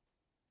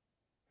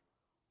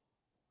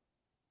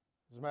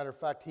 As a matter of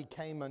fact, He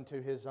came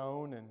unto His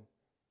own, and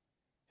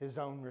His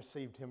own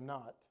received Him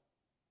not.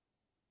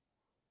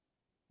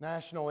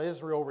 National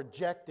Israel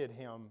rejected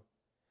Him.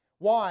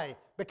 Why?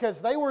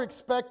 Because they were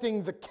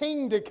expecting the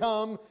king to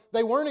come.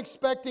 They weren't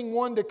expecting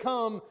one to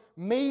come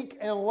meek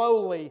and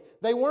lowly.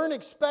 They weren't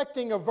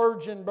expecting a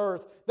virgin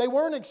birth. They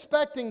weren't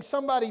expecting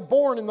somebody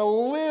born in the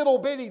little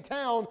bitty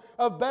town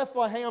of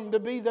Bethlehem to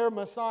be their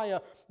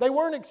Messiah. They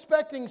weren't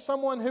expecting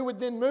someone who would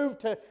then move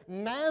to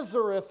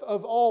Nazareth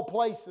of all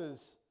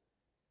places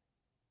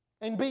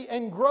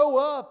and grow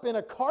up in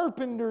a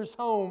carpenter's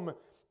home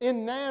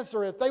in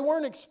Nazareth. They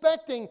weren't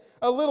expecting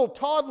a little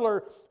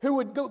toddler who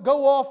would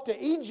go off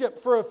to Egypt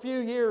for a few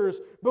years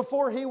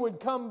before he would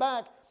come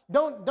back.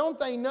 Don't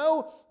they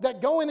know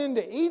that going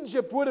into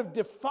Egypt would have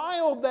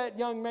defiled that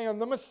young man?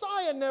 The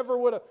Messiah never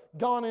would have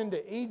gone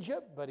into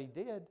Egypt, but He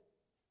did.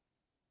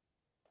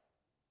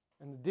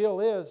 And the deal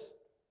is,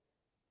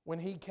 when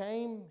He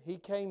came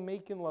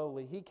meek and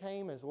lowly. He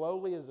came as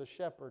lowly as a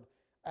shepherd.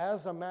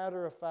 As a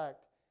matter of fact,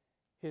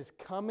 His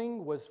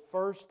coming was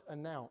first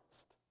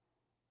announced.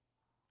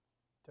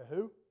 To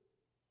who?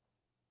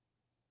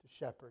 To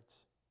shepherds.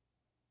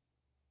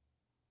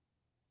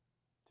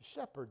 To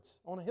shepherds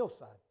on a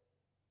hillside,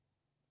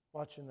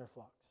 watching their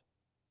flocks.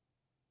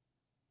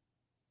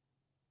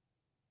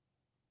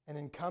 And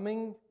in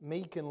coming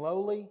meek and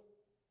lowly,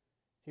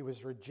 He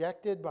was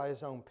rejected by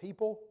His own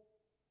people.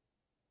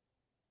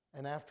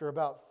 And after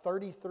about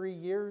 33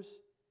 years,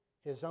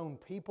 His own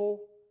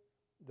people,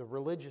 the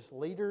religious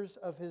leaders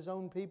of His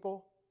own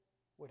people,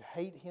 would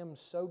hate Him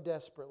so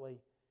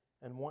desperately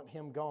and want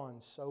Him gone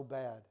so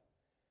bad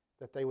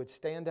that they would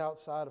stand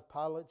outside of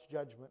Pilate's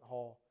judgment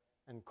hall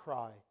and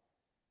cry,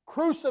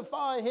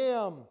 "Crucify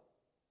Him!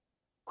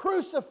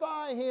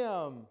 Crucify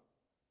Him!"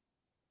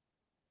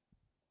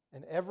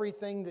 And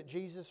everything that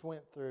Jesus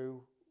went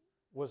through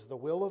was the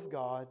will of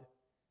God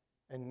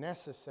and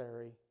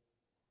necessary,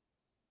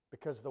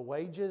 because the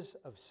wages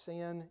of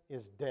sin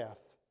is death.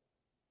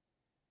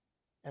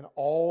 And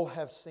all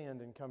have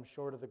sinned and come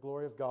short of the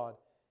glory of God.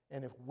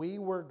 And if we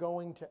were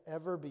going to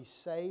ever be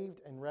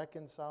saved and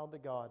reconciled to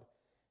God,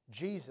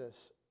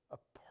 Jesus, a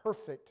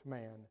perfect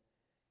man,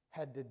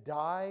 had to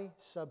die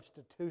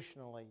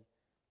substitutionally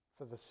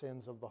for the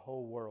sins of the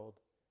whole world.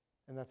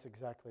 And that's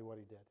exactly what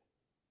He did.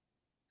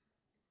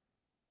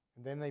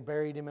 And then they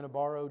buried Him in a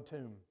borrowed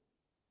tomb.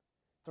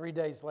 3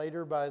 days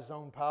later, by His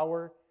own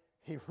power,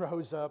 He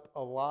rose up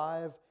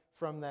alive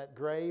from that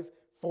grave.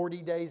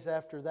 40 days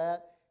after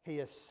that, He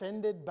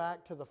ascended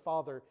back to the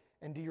Father.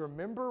 And do you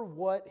remember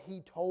what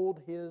He told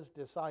His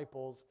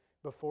disciples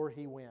before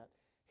He went?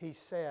 He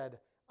said,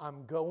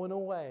 "I'm going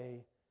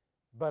away,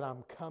 but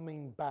I'm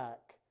coming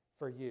back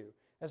for you."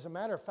 As a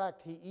matter of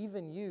fact, He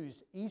even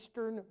used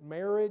Eastern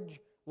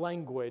marriage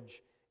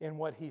language in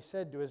what He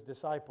said to His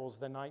disciples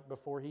the night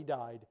before He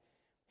died.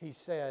 He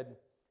said,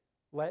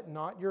 "Let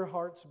not your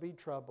hearts be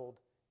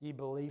troubled. Ye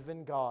believe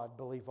in God,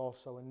 believe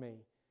also in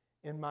me.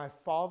 In my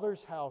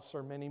Father's house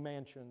are many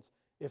mansions.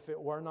 If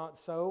it were not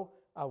so,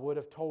 I would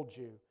have told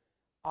you.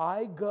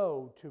 I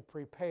go to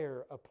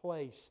prepare a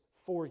place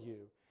for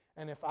you.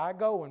 And if I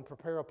go and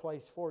prepare a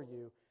place for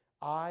you,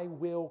 I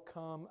will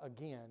come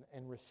again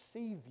and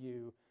receive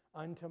you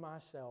unto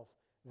myself,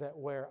 that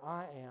where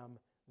I am,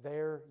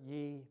 there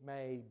ye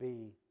may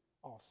be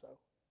also.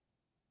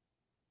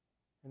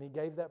 And He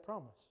gave that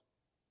promise.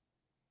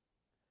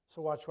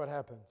 So watch what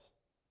happens.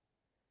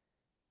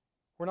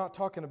 We're not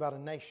talking about a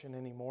nation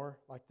anymore,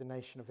 like the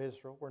nation of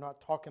Israel. We're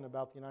not talking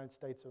about the United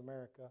States of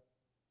America.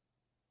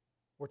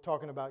 We're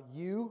talking about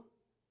you.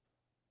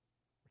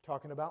 We're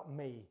talking about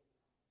me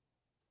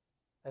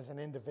as an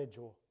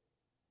individual.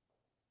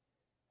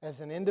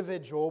 As an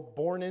individual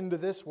born into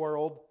this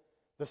world,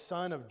 the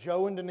son of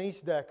Joe and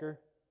Denise Decker,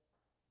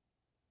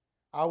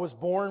 I was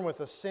born with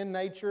a sin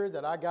nature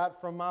that I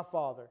got from my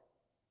father.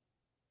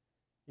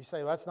 You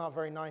say, that's not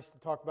very nice to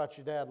talk about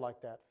your dad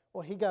like that.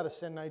 Well, he got a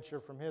sin nature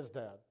from his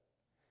dad.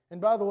 And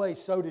by the way,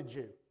 so did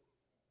you.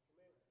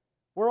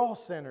 We're all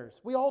sinners.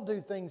 We all do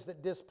things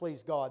that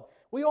displease God.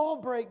 We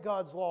all break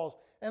God's laws.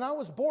 And I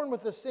was born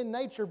with a sin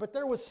nature, but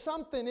there was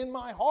something in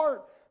my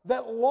heart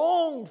that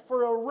longed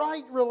for a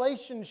right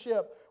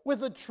relationship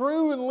with a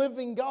true and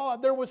living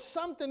God. There was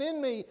something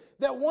in me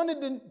that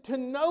wanted to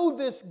know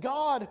this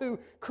God who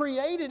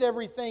created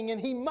everything,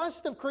 and He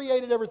must have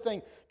created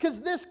everything,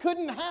 because this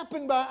couldn't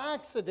happen by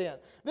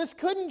accident. This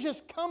couldn't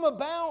just come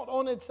about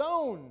on its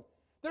own.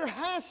 There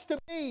has to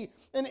be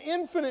an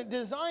infinite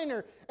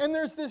designer, and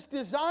there's this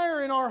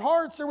desire in our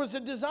hearts. There was a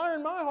desire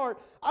in my heart.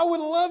 I would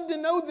love to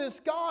know this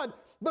God,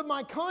 but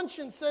my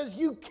conscience says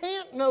you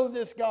can't know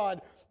this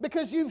God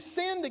because you've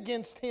sinned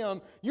against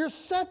Him. You're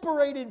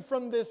separated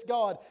from this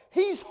God.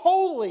 He's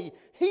holy,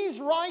 He's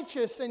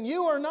righteous, and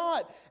you are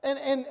not.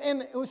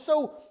 And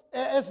so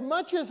as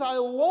much as I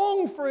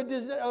long for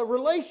a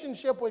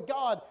relationship with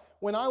God,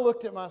 when I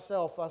looked at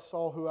myself, I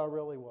saw who I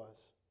really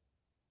was.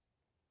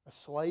 A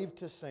slave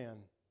to sin,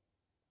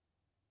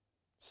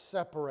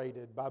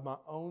 separated by my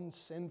own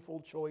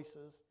sinful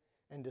choices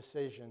and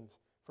decisions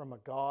from a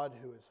God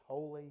who is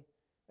holy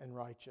and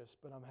righteous.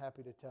 But I'm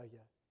happy to tell you,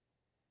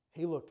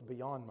 He looked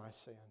beyond my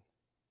sin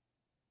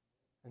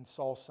and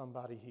saw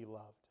somebody He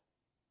loved.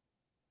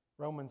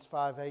 Romans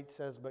 5:8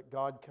 says, "But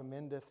God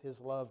commendeth His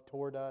love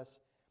toward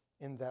us,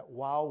 in that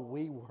while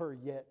we were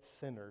yet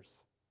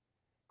sinners,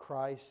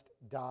 Christ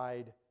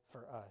died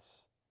for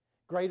us.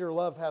 Greater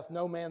love hath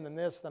no man than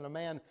this, than a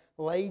man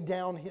lay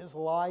down his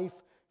life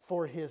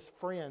for his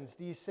friends."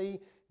 Do you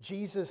see?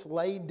 Jesus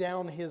laid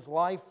down His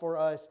life for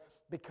us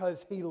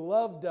because He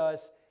loved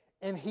us,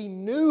 and He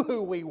knew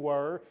who we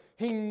were.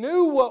 He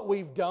knew what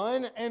we've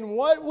done and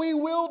what we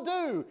will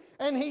do.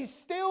 And He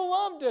still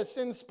loved us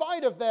in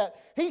spite of that.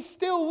 He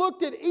still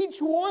looked at each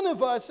one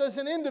of us as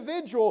an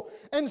individual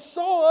and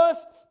saw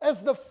us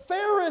as the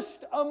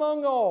fairest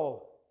among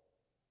all,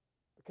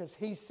 because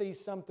He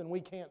sees something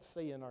we can't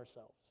see in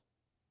ourselves.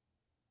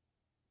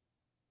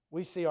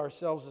 We see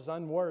ourselves as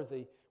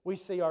unworthy. We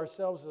see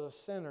ourselves as a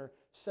sinner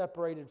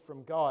separated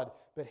from God.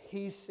 But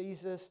He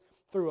sees us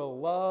through a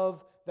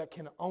love that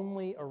can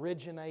only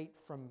originate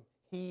from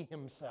He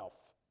Himself.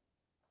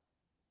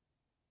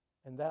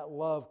 And that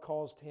love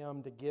caused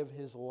Him to give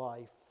His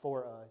life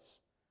for us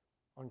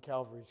on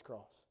Calvary's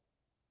cross.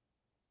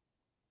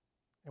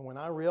 And when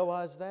I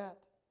realized that,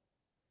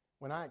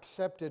 when I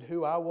accepted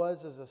who I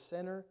was as a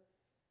sinner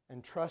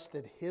and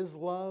trusted His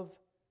love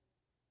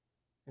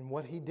and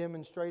what He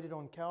demonstrated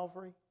on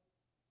Calvary,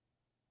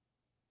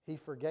 He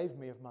forgave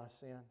me of my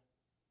sin.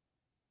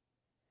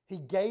 He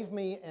gave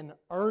me an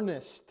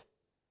earnest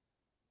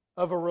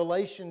of a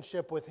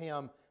relationship with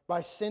Him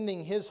by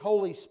sending His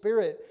Holy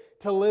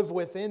Spirit to live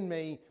within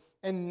me.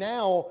 And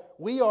now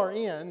we are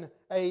in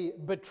a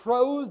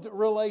betrothed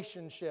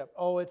relationship.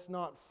 Oh, it's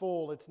not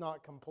full, it's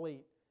not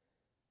complete.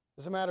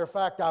 As a matter of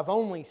fact, I've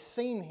only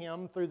seen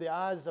Him through the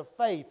eyes of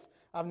faith.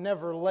 I've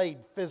never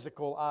laid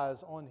physical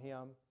eyes on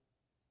Him.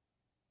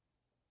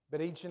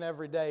 But each and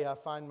every day I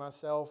find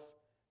myself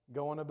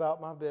going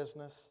about my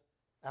business,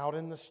 out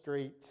in the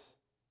streets,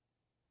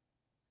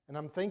 and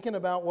I'm thinking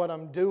about what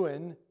I'm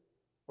doing,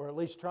 or at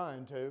least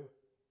trying to.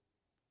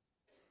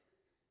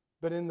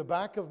 But in the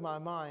back of my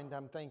mind,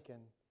 I'm thinking,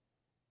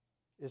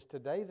 is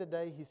today the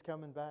day He's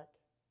coming back?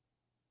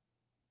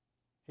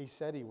 He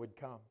said He would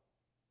come.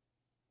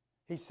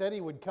 He said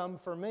He would come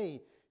for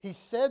me. He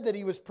said that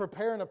He was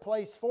preparing a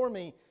place for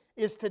me.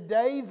 Is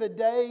today the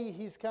day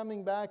He's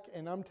coming back?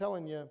 And I'm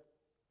telling you,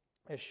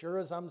 as sure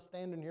as I'm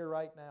standing here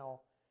right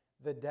now,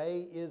 the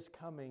day is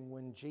coming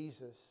when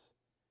Jesus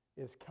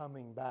is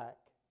coming back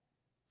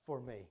for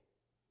me.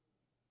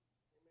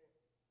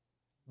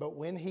 But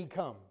when He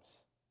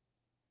comes,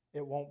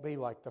 it won't be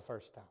like the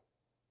first time.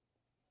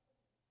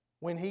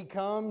 When He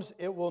comes,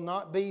 it will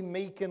not be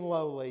meek and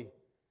lowly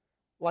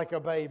like a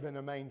babe in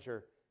a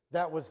manger.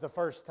 That was the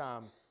first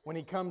time. When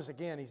He comes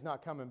again, He's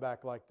not coming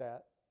back like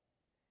that.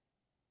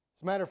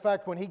 As a matter of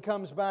fact, when He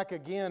comes back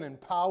again in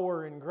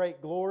power and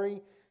great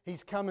glory,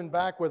 He's coming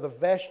back with a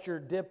vesture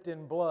dipped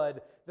in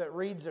blood that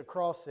reads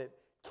across it,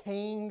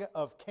 King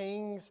of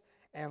Kings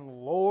and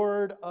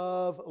Lord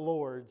of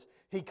Lords.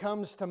 He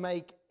comes to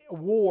make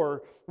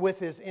war with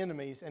His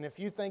enemies. And if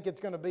you think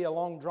it's going to be a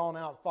long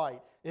drawn-out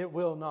fight, it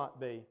will not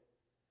be.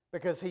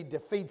 Because He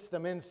defeats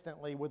them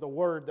instantly with a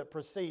word that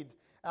proceeds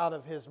out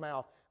of His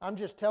mouth. I'm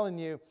just telling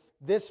you,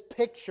 this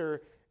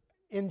picture,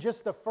 in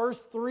just the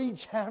first 3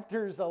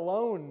 chapters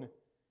alone,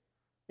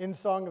 in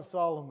Song of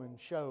Solomon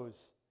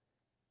shows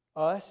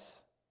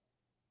us,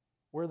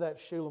 we're that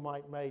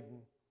Shulamite maiden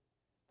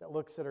that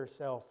looks at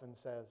herself and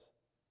says,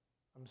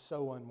 I'm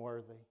so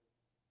unworthy.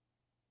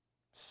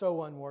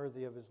 So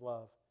unworthy of His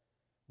love.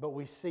 But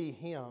we see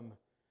Him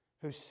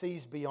who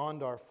sees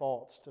beyond our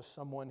faults to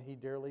someone He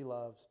dearly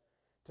loves,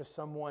 to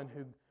someone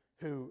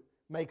who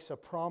makes a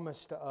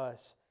promise to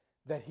us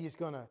that He's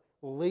going to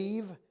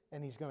leave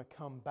and He's going to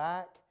come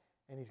back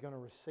and He's going to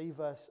receive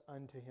us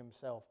unto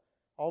Himself.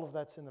 All of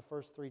that's in the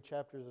first 3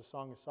 chapters of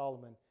Song of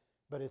Solomon,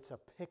 but it's a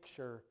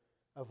picture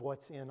of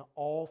what's in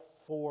all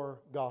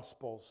 4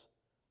 Gospels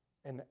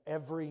and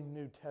every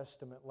New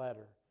Testament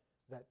letter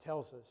that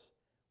tells us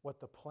what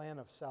the plan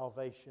of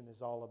salvation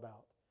is all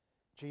about.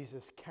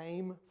 Jesus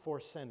came for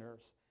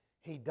sinners.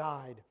 He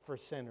died for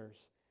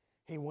sinners.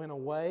 He went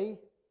away.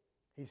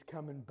 He's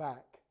coming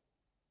back.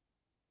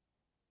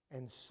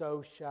 And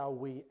so shall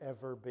we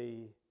ever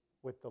be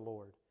with the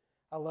Lord.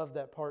 I love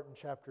that part in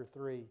chapter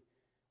 3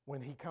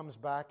 when He comes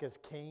back as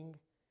king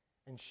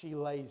and she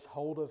lays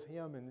hold of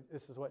Him, and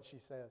this is what she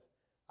says,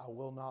 I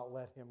will not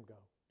let Him go.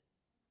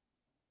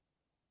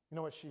 You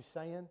know what she's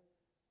saying?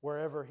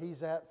 Wherever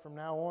He's at from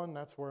now on,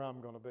 that's where I'm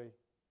going to be.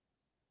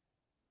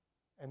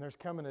 And there's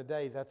coming a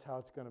day that's how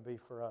it's going to be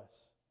for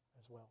us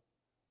as well.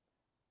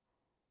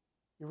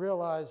 You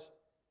realize,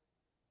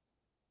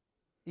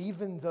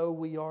 even though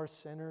we are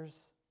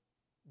sinners,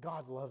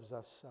 God loves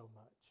us so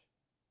much.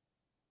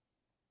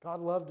 God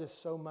loved us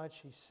so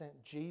much, He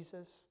sent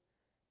Jesus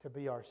to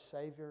be our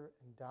Savior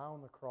and die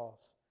on the cross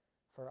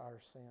for our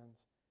sins.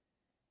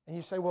 And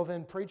you say, well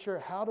then, preacher,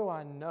 how do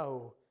I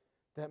know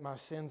that my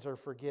sins are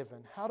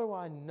forgiven? How do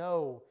I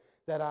know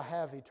that I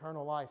have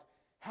eternal life?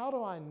 How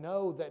do I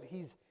know that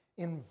He's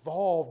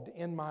involved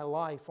in my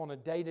life on a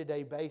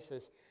day-to-day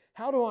basis?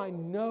 How do I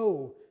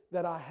know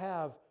that I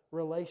have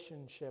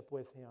relationship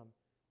with Him?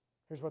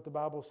 Here's what the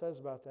Bible says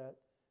about that.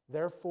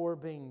 Therefore,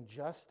 being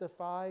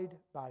justified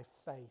by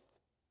faith,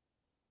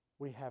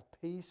 we have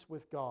peace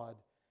with God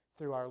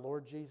through our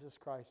Lord Jesus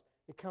Christ.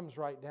 It comes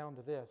right down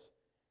to this.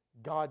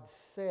 God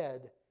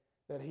said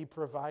that He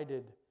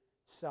provided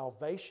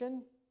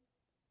salvation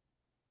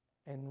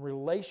and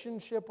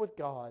relationship with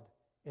God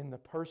in the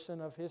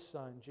person of His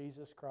Son,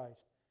 Jesus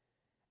Christ.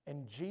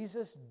 And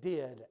Jesus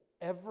did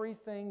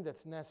everything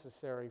that's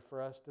necessary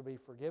for us to be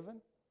forgiven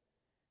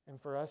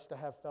and for us to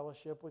have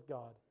fellowship with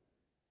God.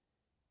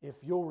 If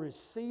you'll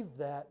receive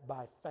that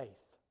by faith,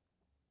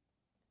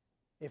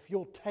 if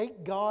you'll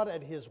take God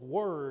at His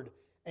word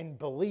and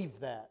believe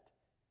that,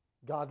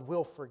 God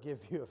will forgive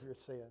you of your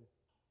sin.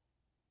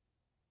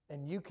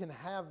 And you can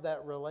have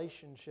that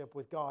relationship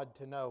with God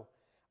to know,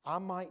 I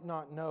might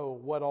not know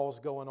what all's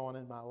going on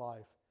in my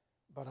life,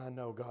 but I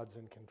know God's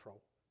in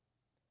control.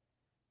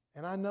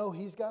 And I know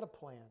He's got a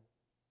plan.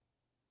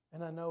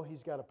 And I know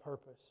He's got a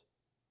purpose.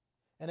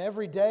 And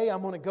every day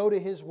I'm going to go to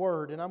His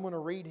Word and I'm going to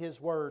read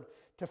His Word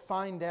to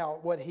find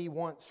out what He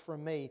wants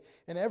from me.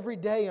 And every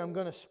day I'm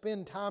going to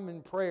spend time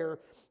in prayer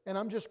and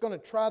I'm just going to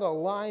try to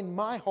line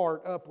my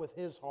heart up with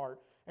His heart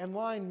and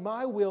line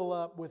my will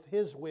up with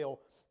His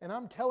will. And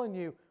I'm telling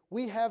you,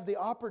 we have the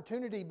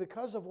opportunity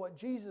because of what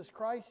Jesus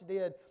Christ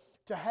did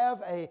to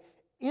have an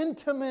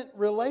intimate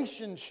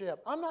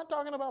relationship. I'm not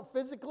talking about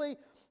physically,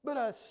 but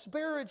a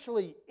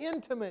spiritually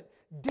intimate,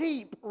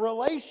 deep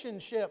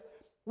relationship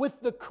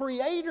with the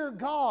Creator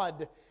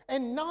God,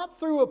 and not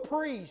through a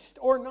priest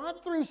or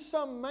not through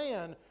some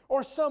man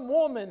or some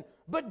woman,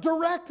 but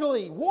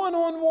directly,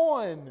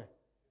 one-on-one.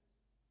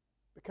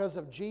 Because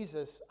of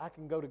Jesus, I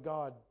can go to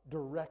God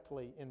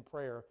directly in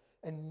prayer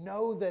and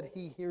know that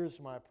He hears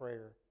my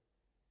prayer.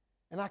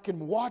 And I can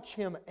watch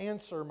Him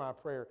answer my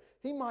prayer.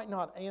 He might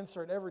not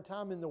answer it every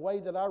time in the way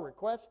that I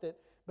request it,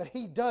 but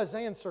He does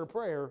answer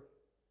prayer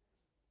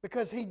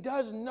because He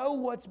does know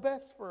what's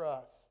best for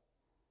us.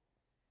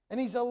 And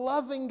He's a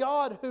loving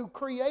God who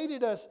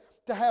created us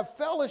to have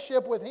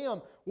fellowship with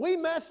Him. We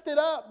messed it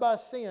up by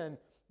sin,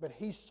 but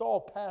He saw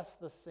past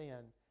the sin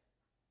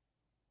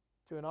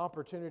to an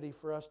opportunity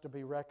for us to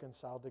be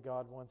reconciled to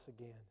God once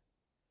again.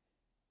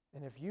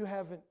 And if you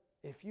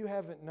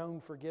haven't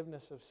known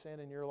forgiveness of sin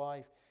in your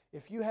life,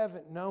 if you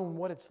haven't known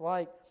what it's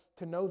like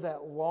to know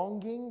that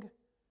longing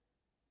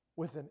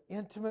with an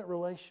intimate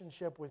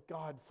relationship with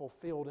God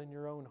fulfilled in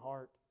your own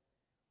heart,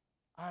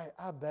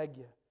 I beg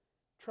you,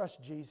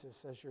 trust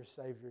Jesus as your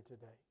Savior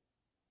today.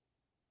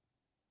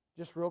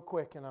 Just real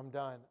quick and I'm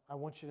done. I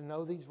want you to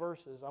know these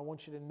verses. I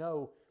want you to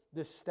know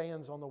this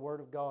stands on the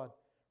Word of God.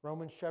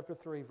 Romans chapter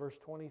 3, verse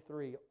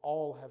 23,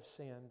 all have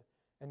sinned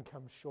and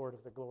come short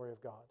of the glory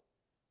of God.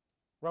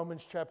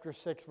 Romans chapter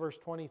 6, verse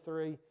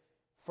 23,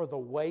 for the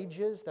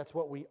wages, that's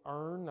what we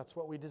earn, that's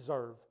what we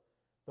deserve.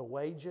 The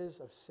wages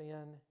of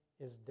sin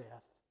is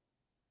death.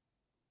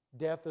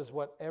 Death is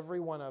what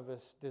every one of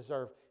us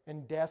deserve.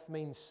 And death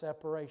means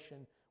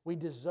separation. We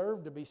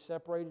deserve to be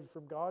separated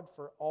from God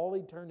for all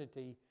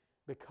eternity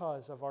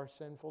because of our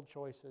sinful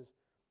choices.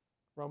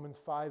 Romans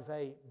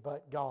 5:8,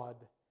 but God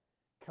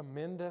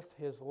commendeth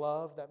His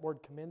love. That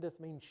word commendeth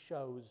means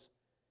shows.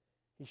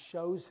 He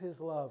shows His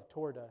love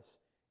toward us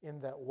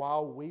in that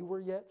while we were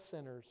yet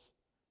sinners,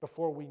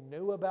 before we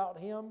knew about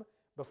Him,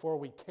 before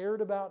we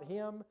cared about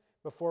Him,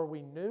 before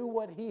we knew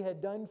what He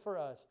had done for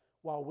us,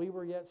 while we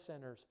were yet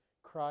sinners,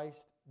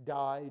 Christ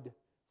died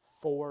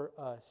for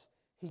us.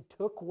 He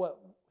took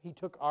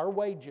our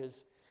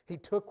wages, He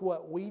took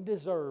what we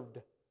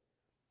deserved,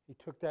 He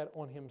took that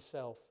on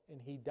Himself,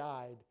 and He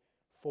died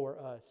for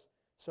us.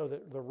 So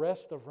that the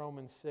rest of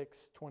Romans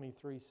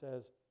 6:23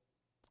 says,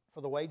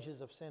 "For the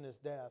wages of sin is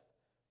death,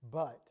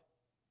 but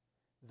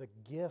the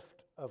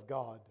gift of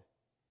God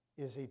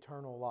is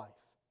eternal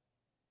life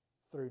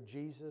through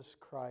Jesus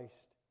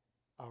Christ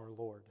our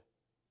Lord."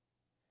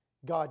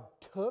 God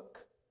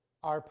took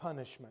our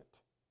punishment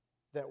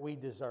that we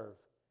deserve.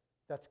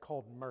 That's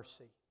called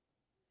mercy.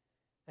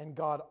 And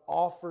God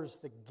offers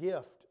the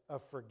gift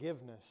of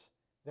forgiveness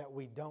that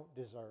we don't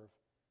deserve.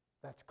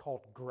 That's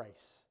called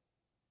grace.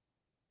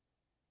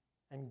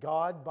 And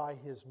God, by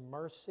His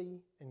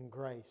mercy and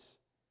grace,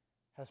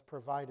 has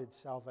provided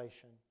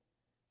salvation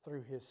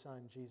through His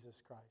Son,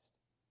 Jesus Christ.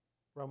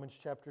 Romans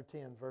chapter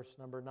 10, verse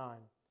number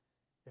 9.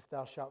 "If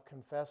thou shalt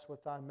confess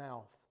with thy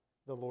mouth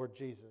the Lord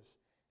Jesus,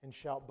 and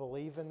shalt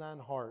believe in thine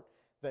heart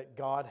that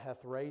God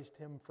hath raised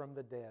Him from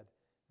the dead,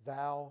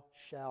 thou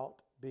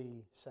shalt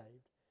be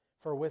saved.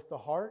 For with the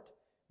heart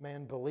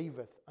man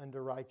believeth unto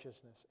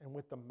righteousness, and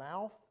with the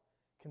mouth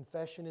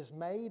confession is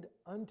made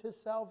unto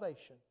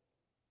salvation.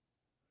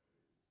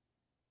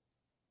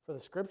 For the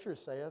Scripture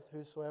saith,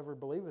 Whosoever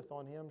believeth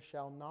on Him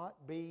shall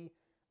not be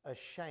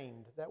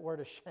ashamed." That word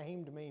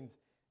ashamed means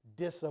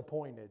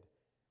disappointed.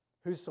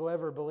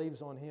 Whosoever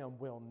believes on Him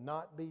will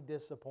not be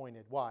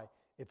disappointed. Why?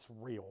 It's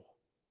real.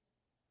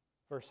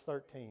 Verse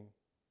 13.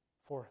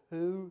 For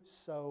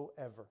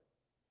whosoever,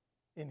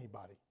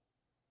 anybody,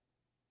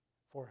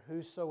 for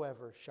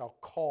whosoever shall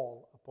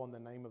call upon the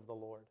name of the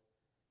Lord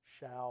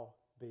shall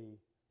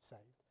be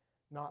saved.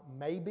 Not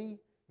maybe,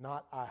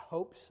 not I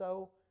hope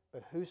so,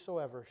 but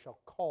whosoever shall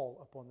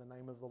call upon the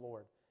name of the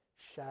Lord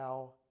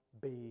shall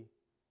be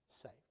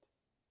saved.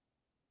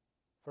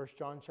 1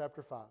 John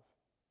chapter 5.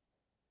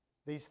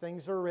 These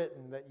things are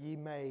written that ye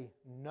may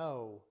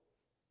know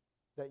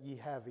that ye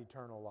have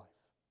eternal life.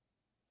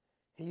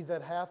 He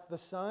that hath the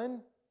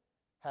Son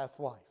hath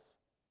life,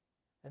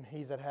 and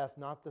he that hath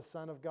not the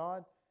Son of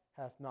God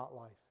hath not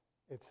life.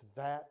 It's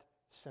that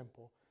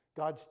simple.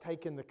 God's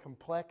taken the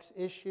complex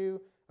issue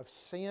of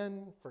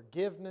sin,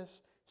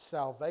 forgiveness,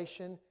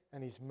 salvation,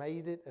 and He's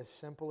made it as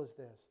simple as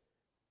this.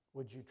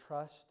 Would you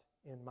trust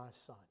in my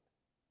Son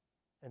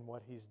and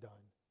what He's done?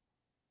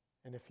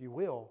 And if you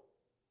will,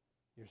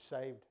 you're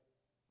saved,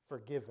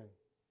 forgiven,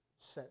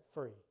 set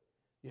free.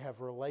 You have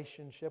a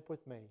relationship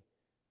with me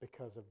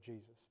because of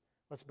Jesus.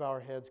 Let's bow our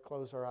heads,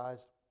 close our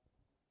eyes.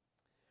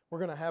 We're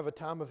going to have a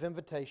time of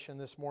invitation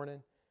this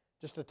morning,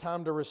 just a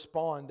time to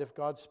respond if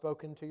God's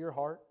spoken to your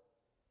heart.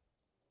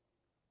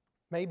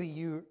 Maybe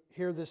you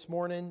here this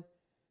morning,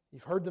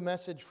 you've heard the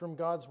message from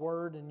God's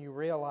Word and you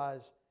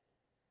realize,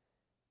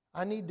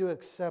 I need to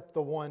accept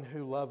the one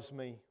who loves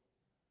me.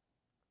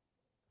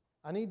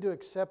 I need to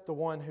accept the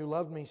one who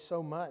loved me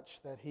so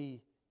much that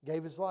He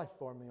gave His life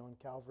for me on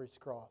Calvary's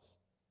cross.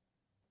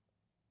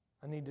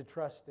 I need to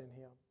trust in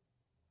Him.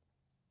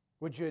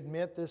 Would you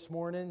admit this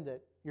morning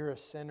that you're a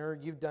sinner?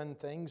 You've done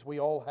things, we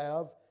all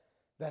have,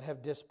 that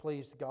have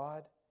displeased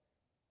God,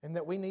 and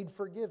that we need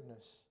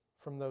forgiveness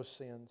from those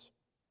sins.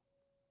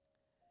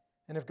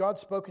 And if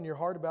God's spoken your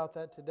heart about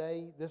that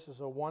today, this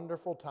is a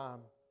wonderful time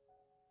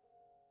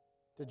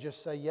to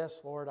just say,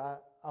 yes, Lord,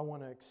 I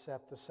want to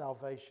accept the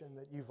salvation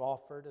that You've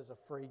offered as a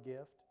free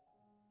gift.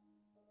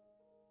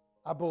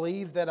 I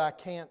believe that I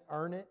can't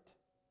earn it.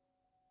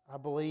 I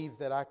believe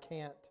that I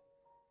can't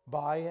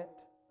buy it.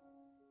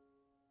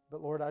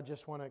 But Lord, I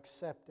just want to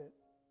accept it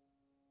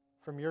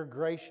from Your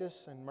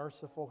gracious and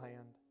merciful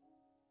hand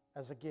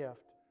as a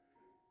gift.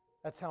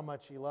 That's how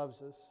much He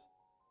loves us.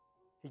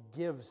 He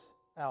gives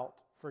out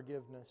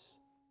forgiveness.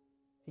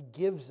 He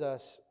gives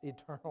us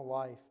eternal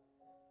life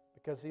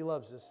because He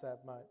loves us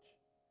that much.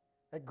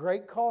 At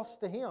great cost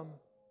to Him,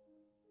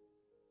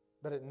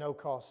 but at no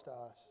cost to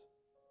us.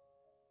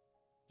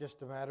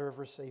 Just a matter of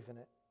receiving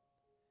it.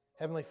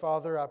 Heavenly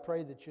Father, I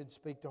pray that You'd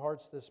speak to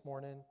hearts this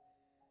morning.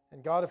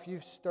 And God, if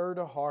You've stirred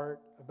a heart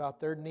about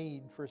their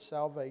need for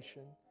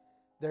salvation,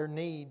 their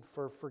need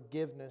for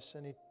forgiveness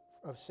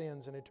of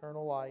sins and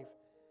eternal life,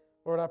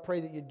 Lord, I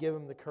pray that You'd give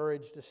them the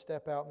courage to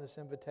step out in this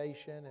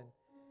invitation and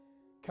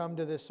come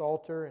to this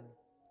altar, and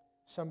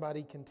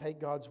somebody can take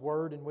God's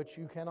Word in which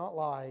You cannot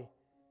lie,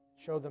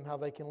 show them how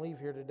they can leave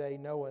here today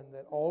knowing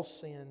that all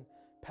sin,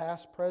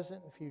 past,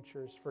 present, and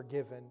future, is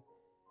forgiven,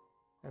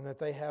 and that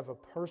they have a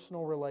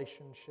personal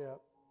relationship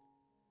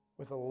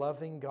with a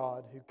loving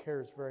God who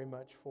cares very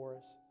much for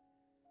us.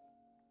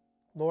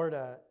 Lord,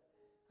 I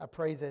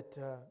pray that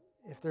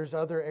if there's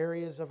other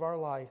areas of our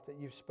life that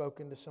You've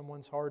spoken to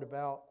someone's heart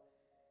about,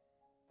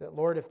 that,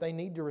 Lord, if they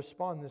need to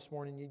respond this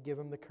morning, You'd give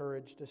them the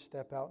courage to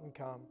step out and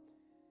come.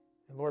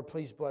 And Lord,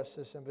 please bless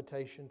this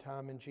invitation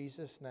time in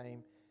Jesus'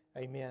 name.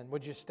 Amen.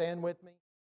 Would you stand with me?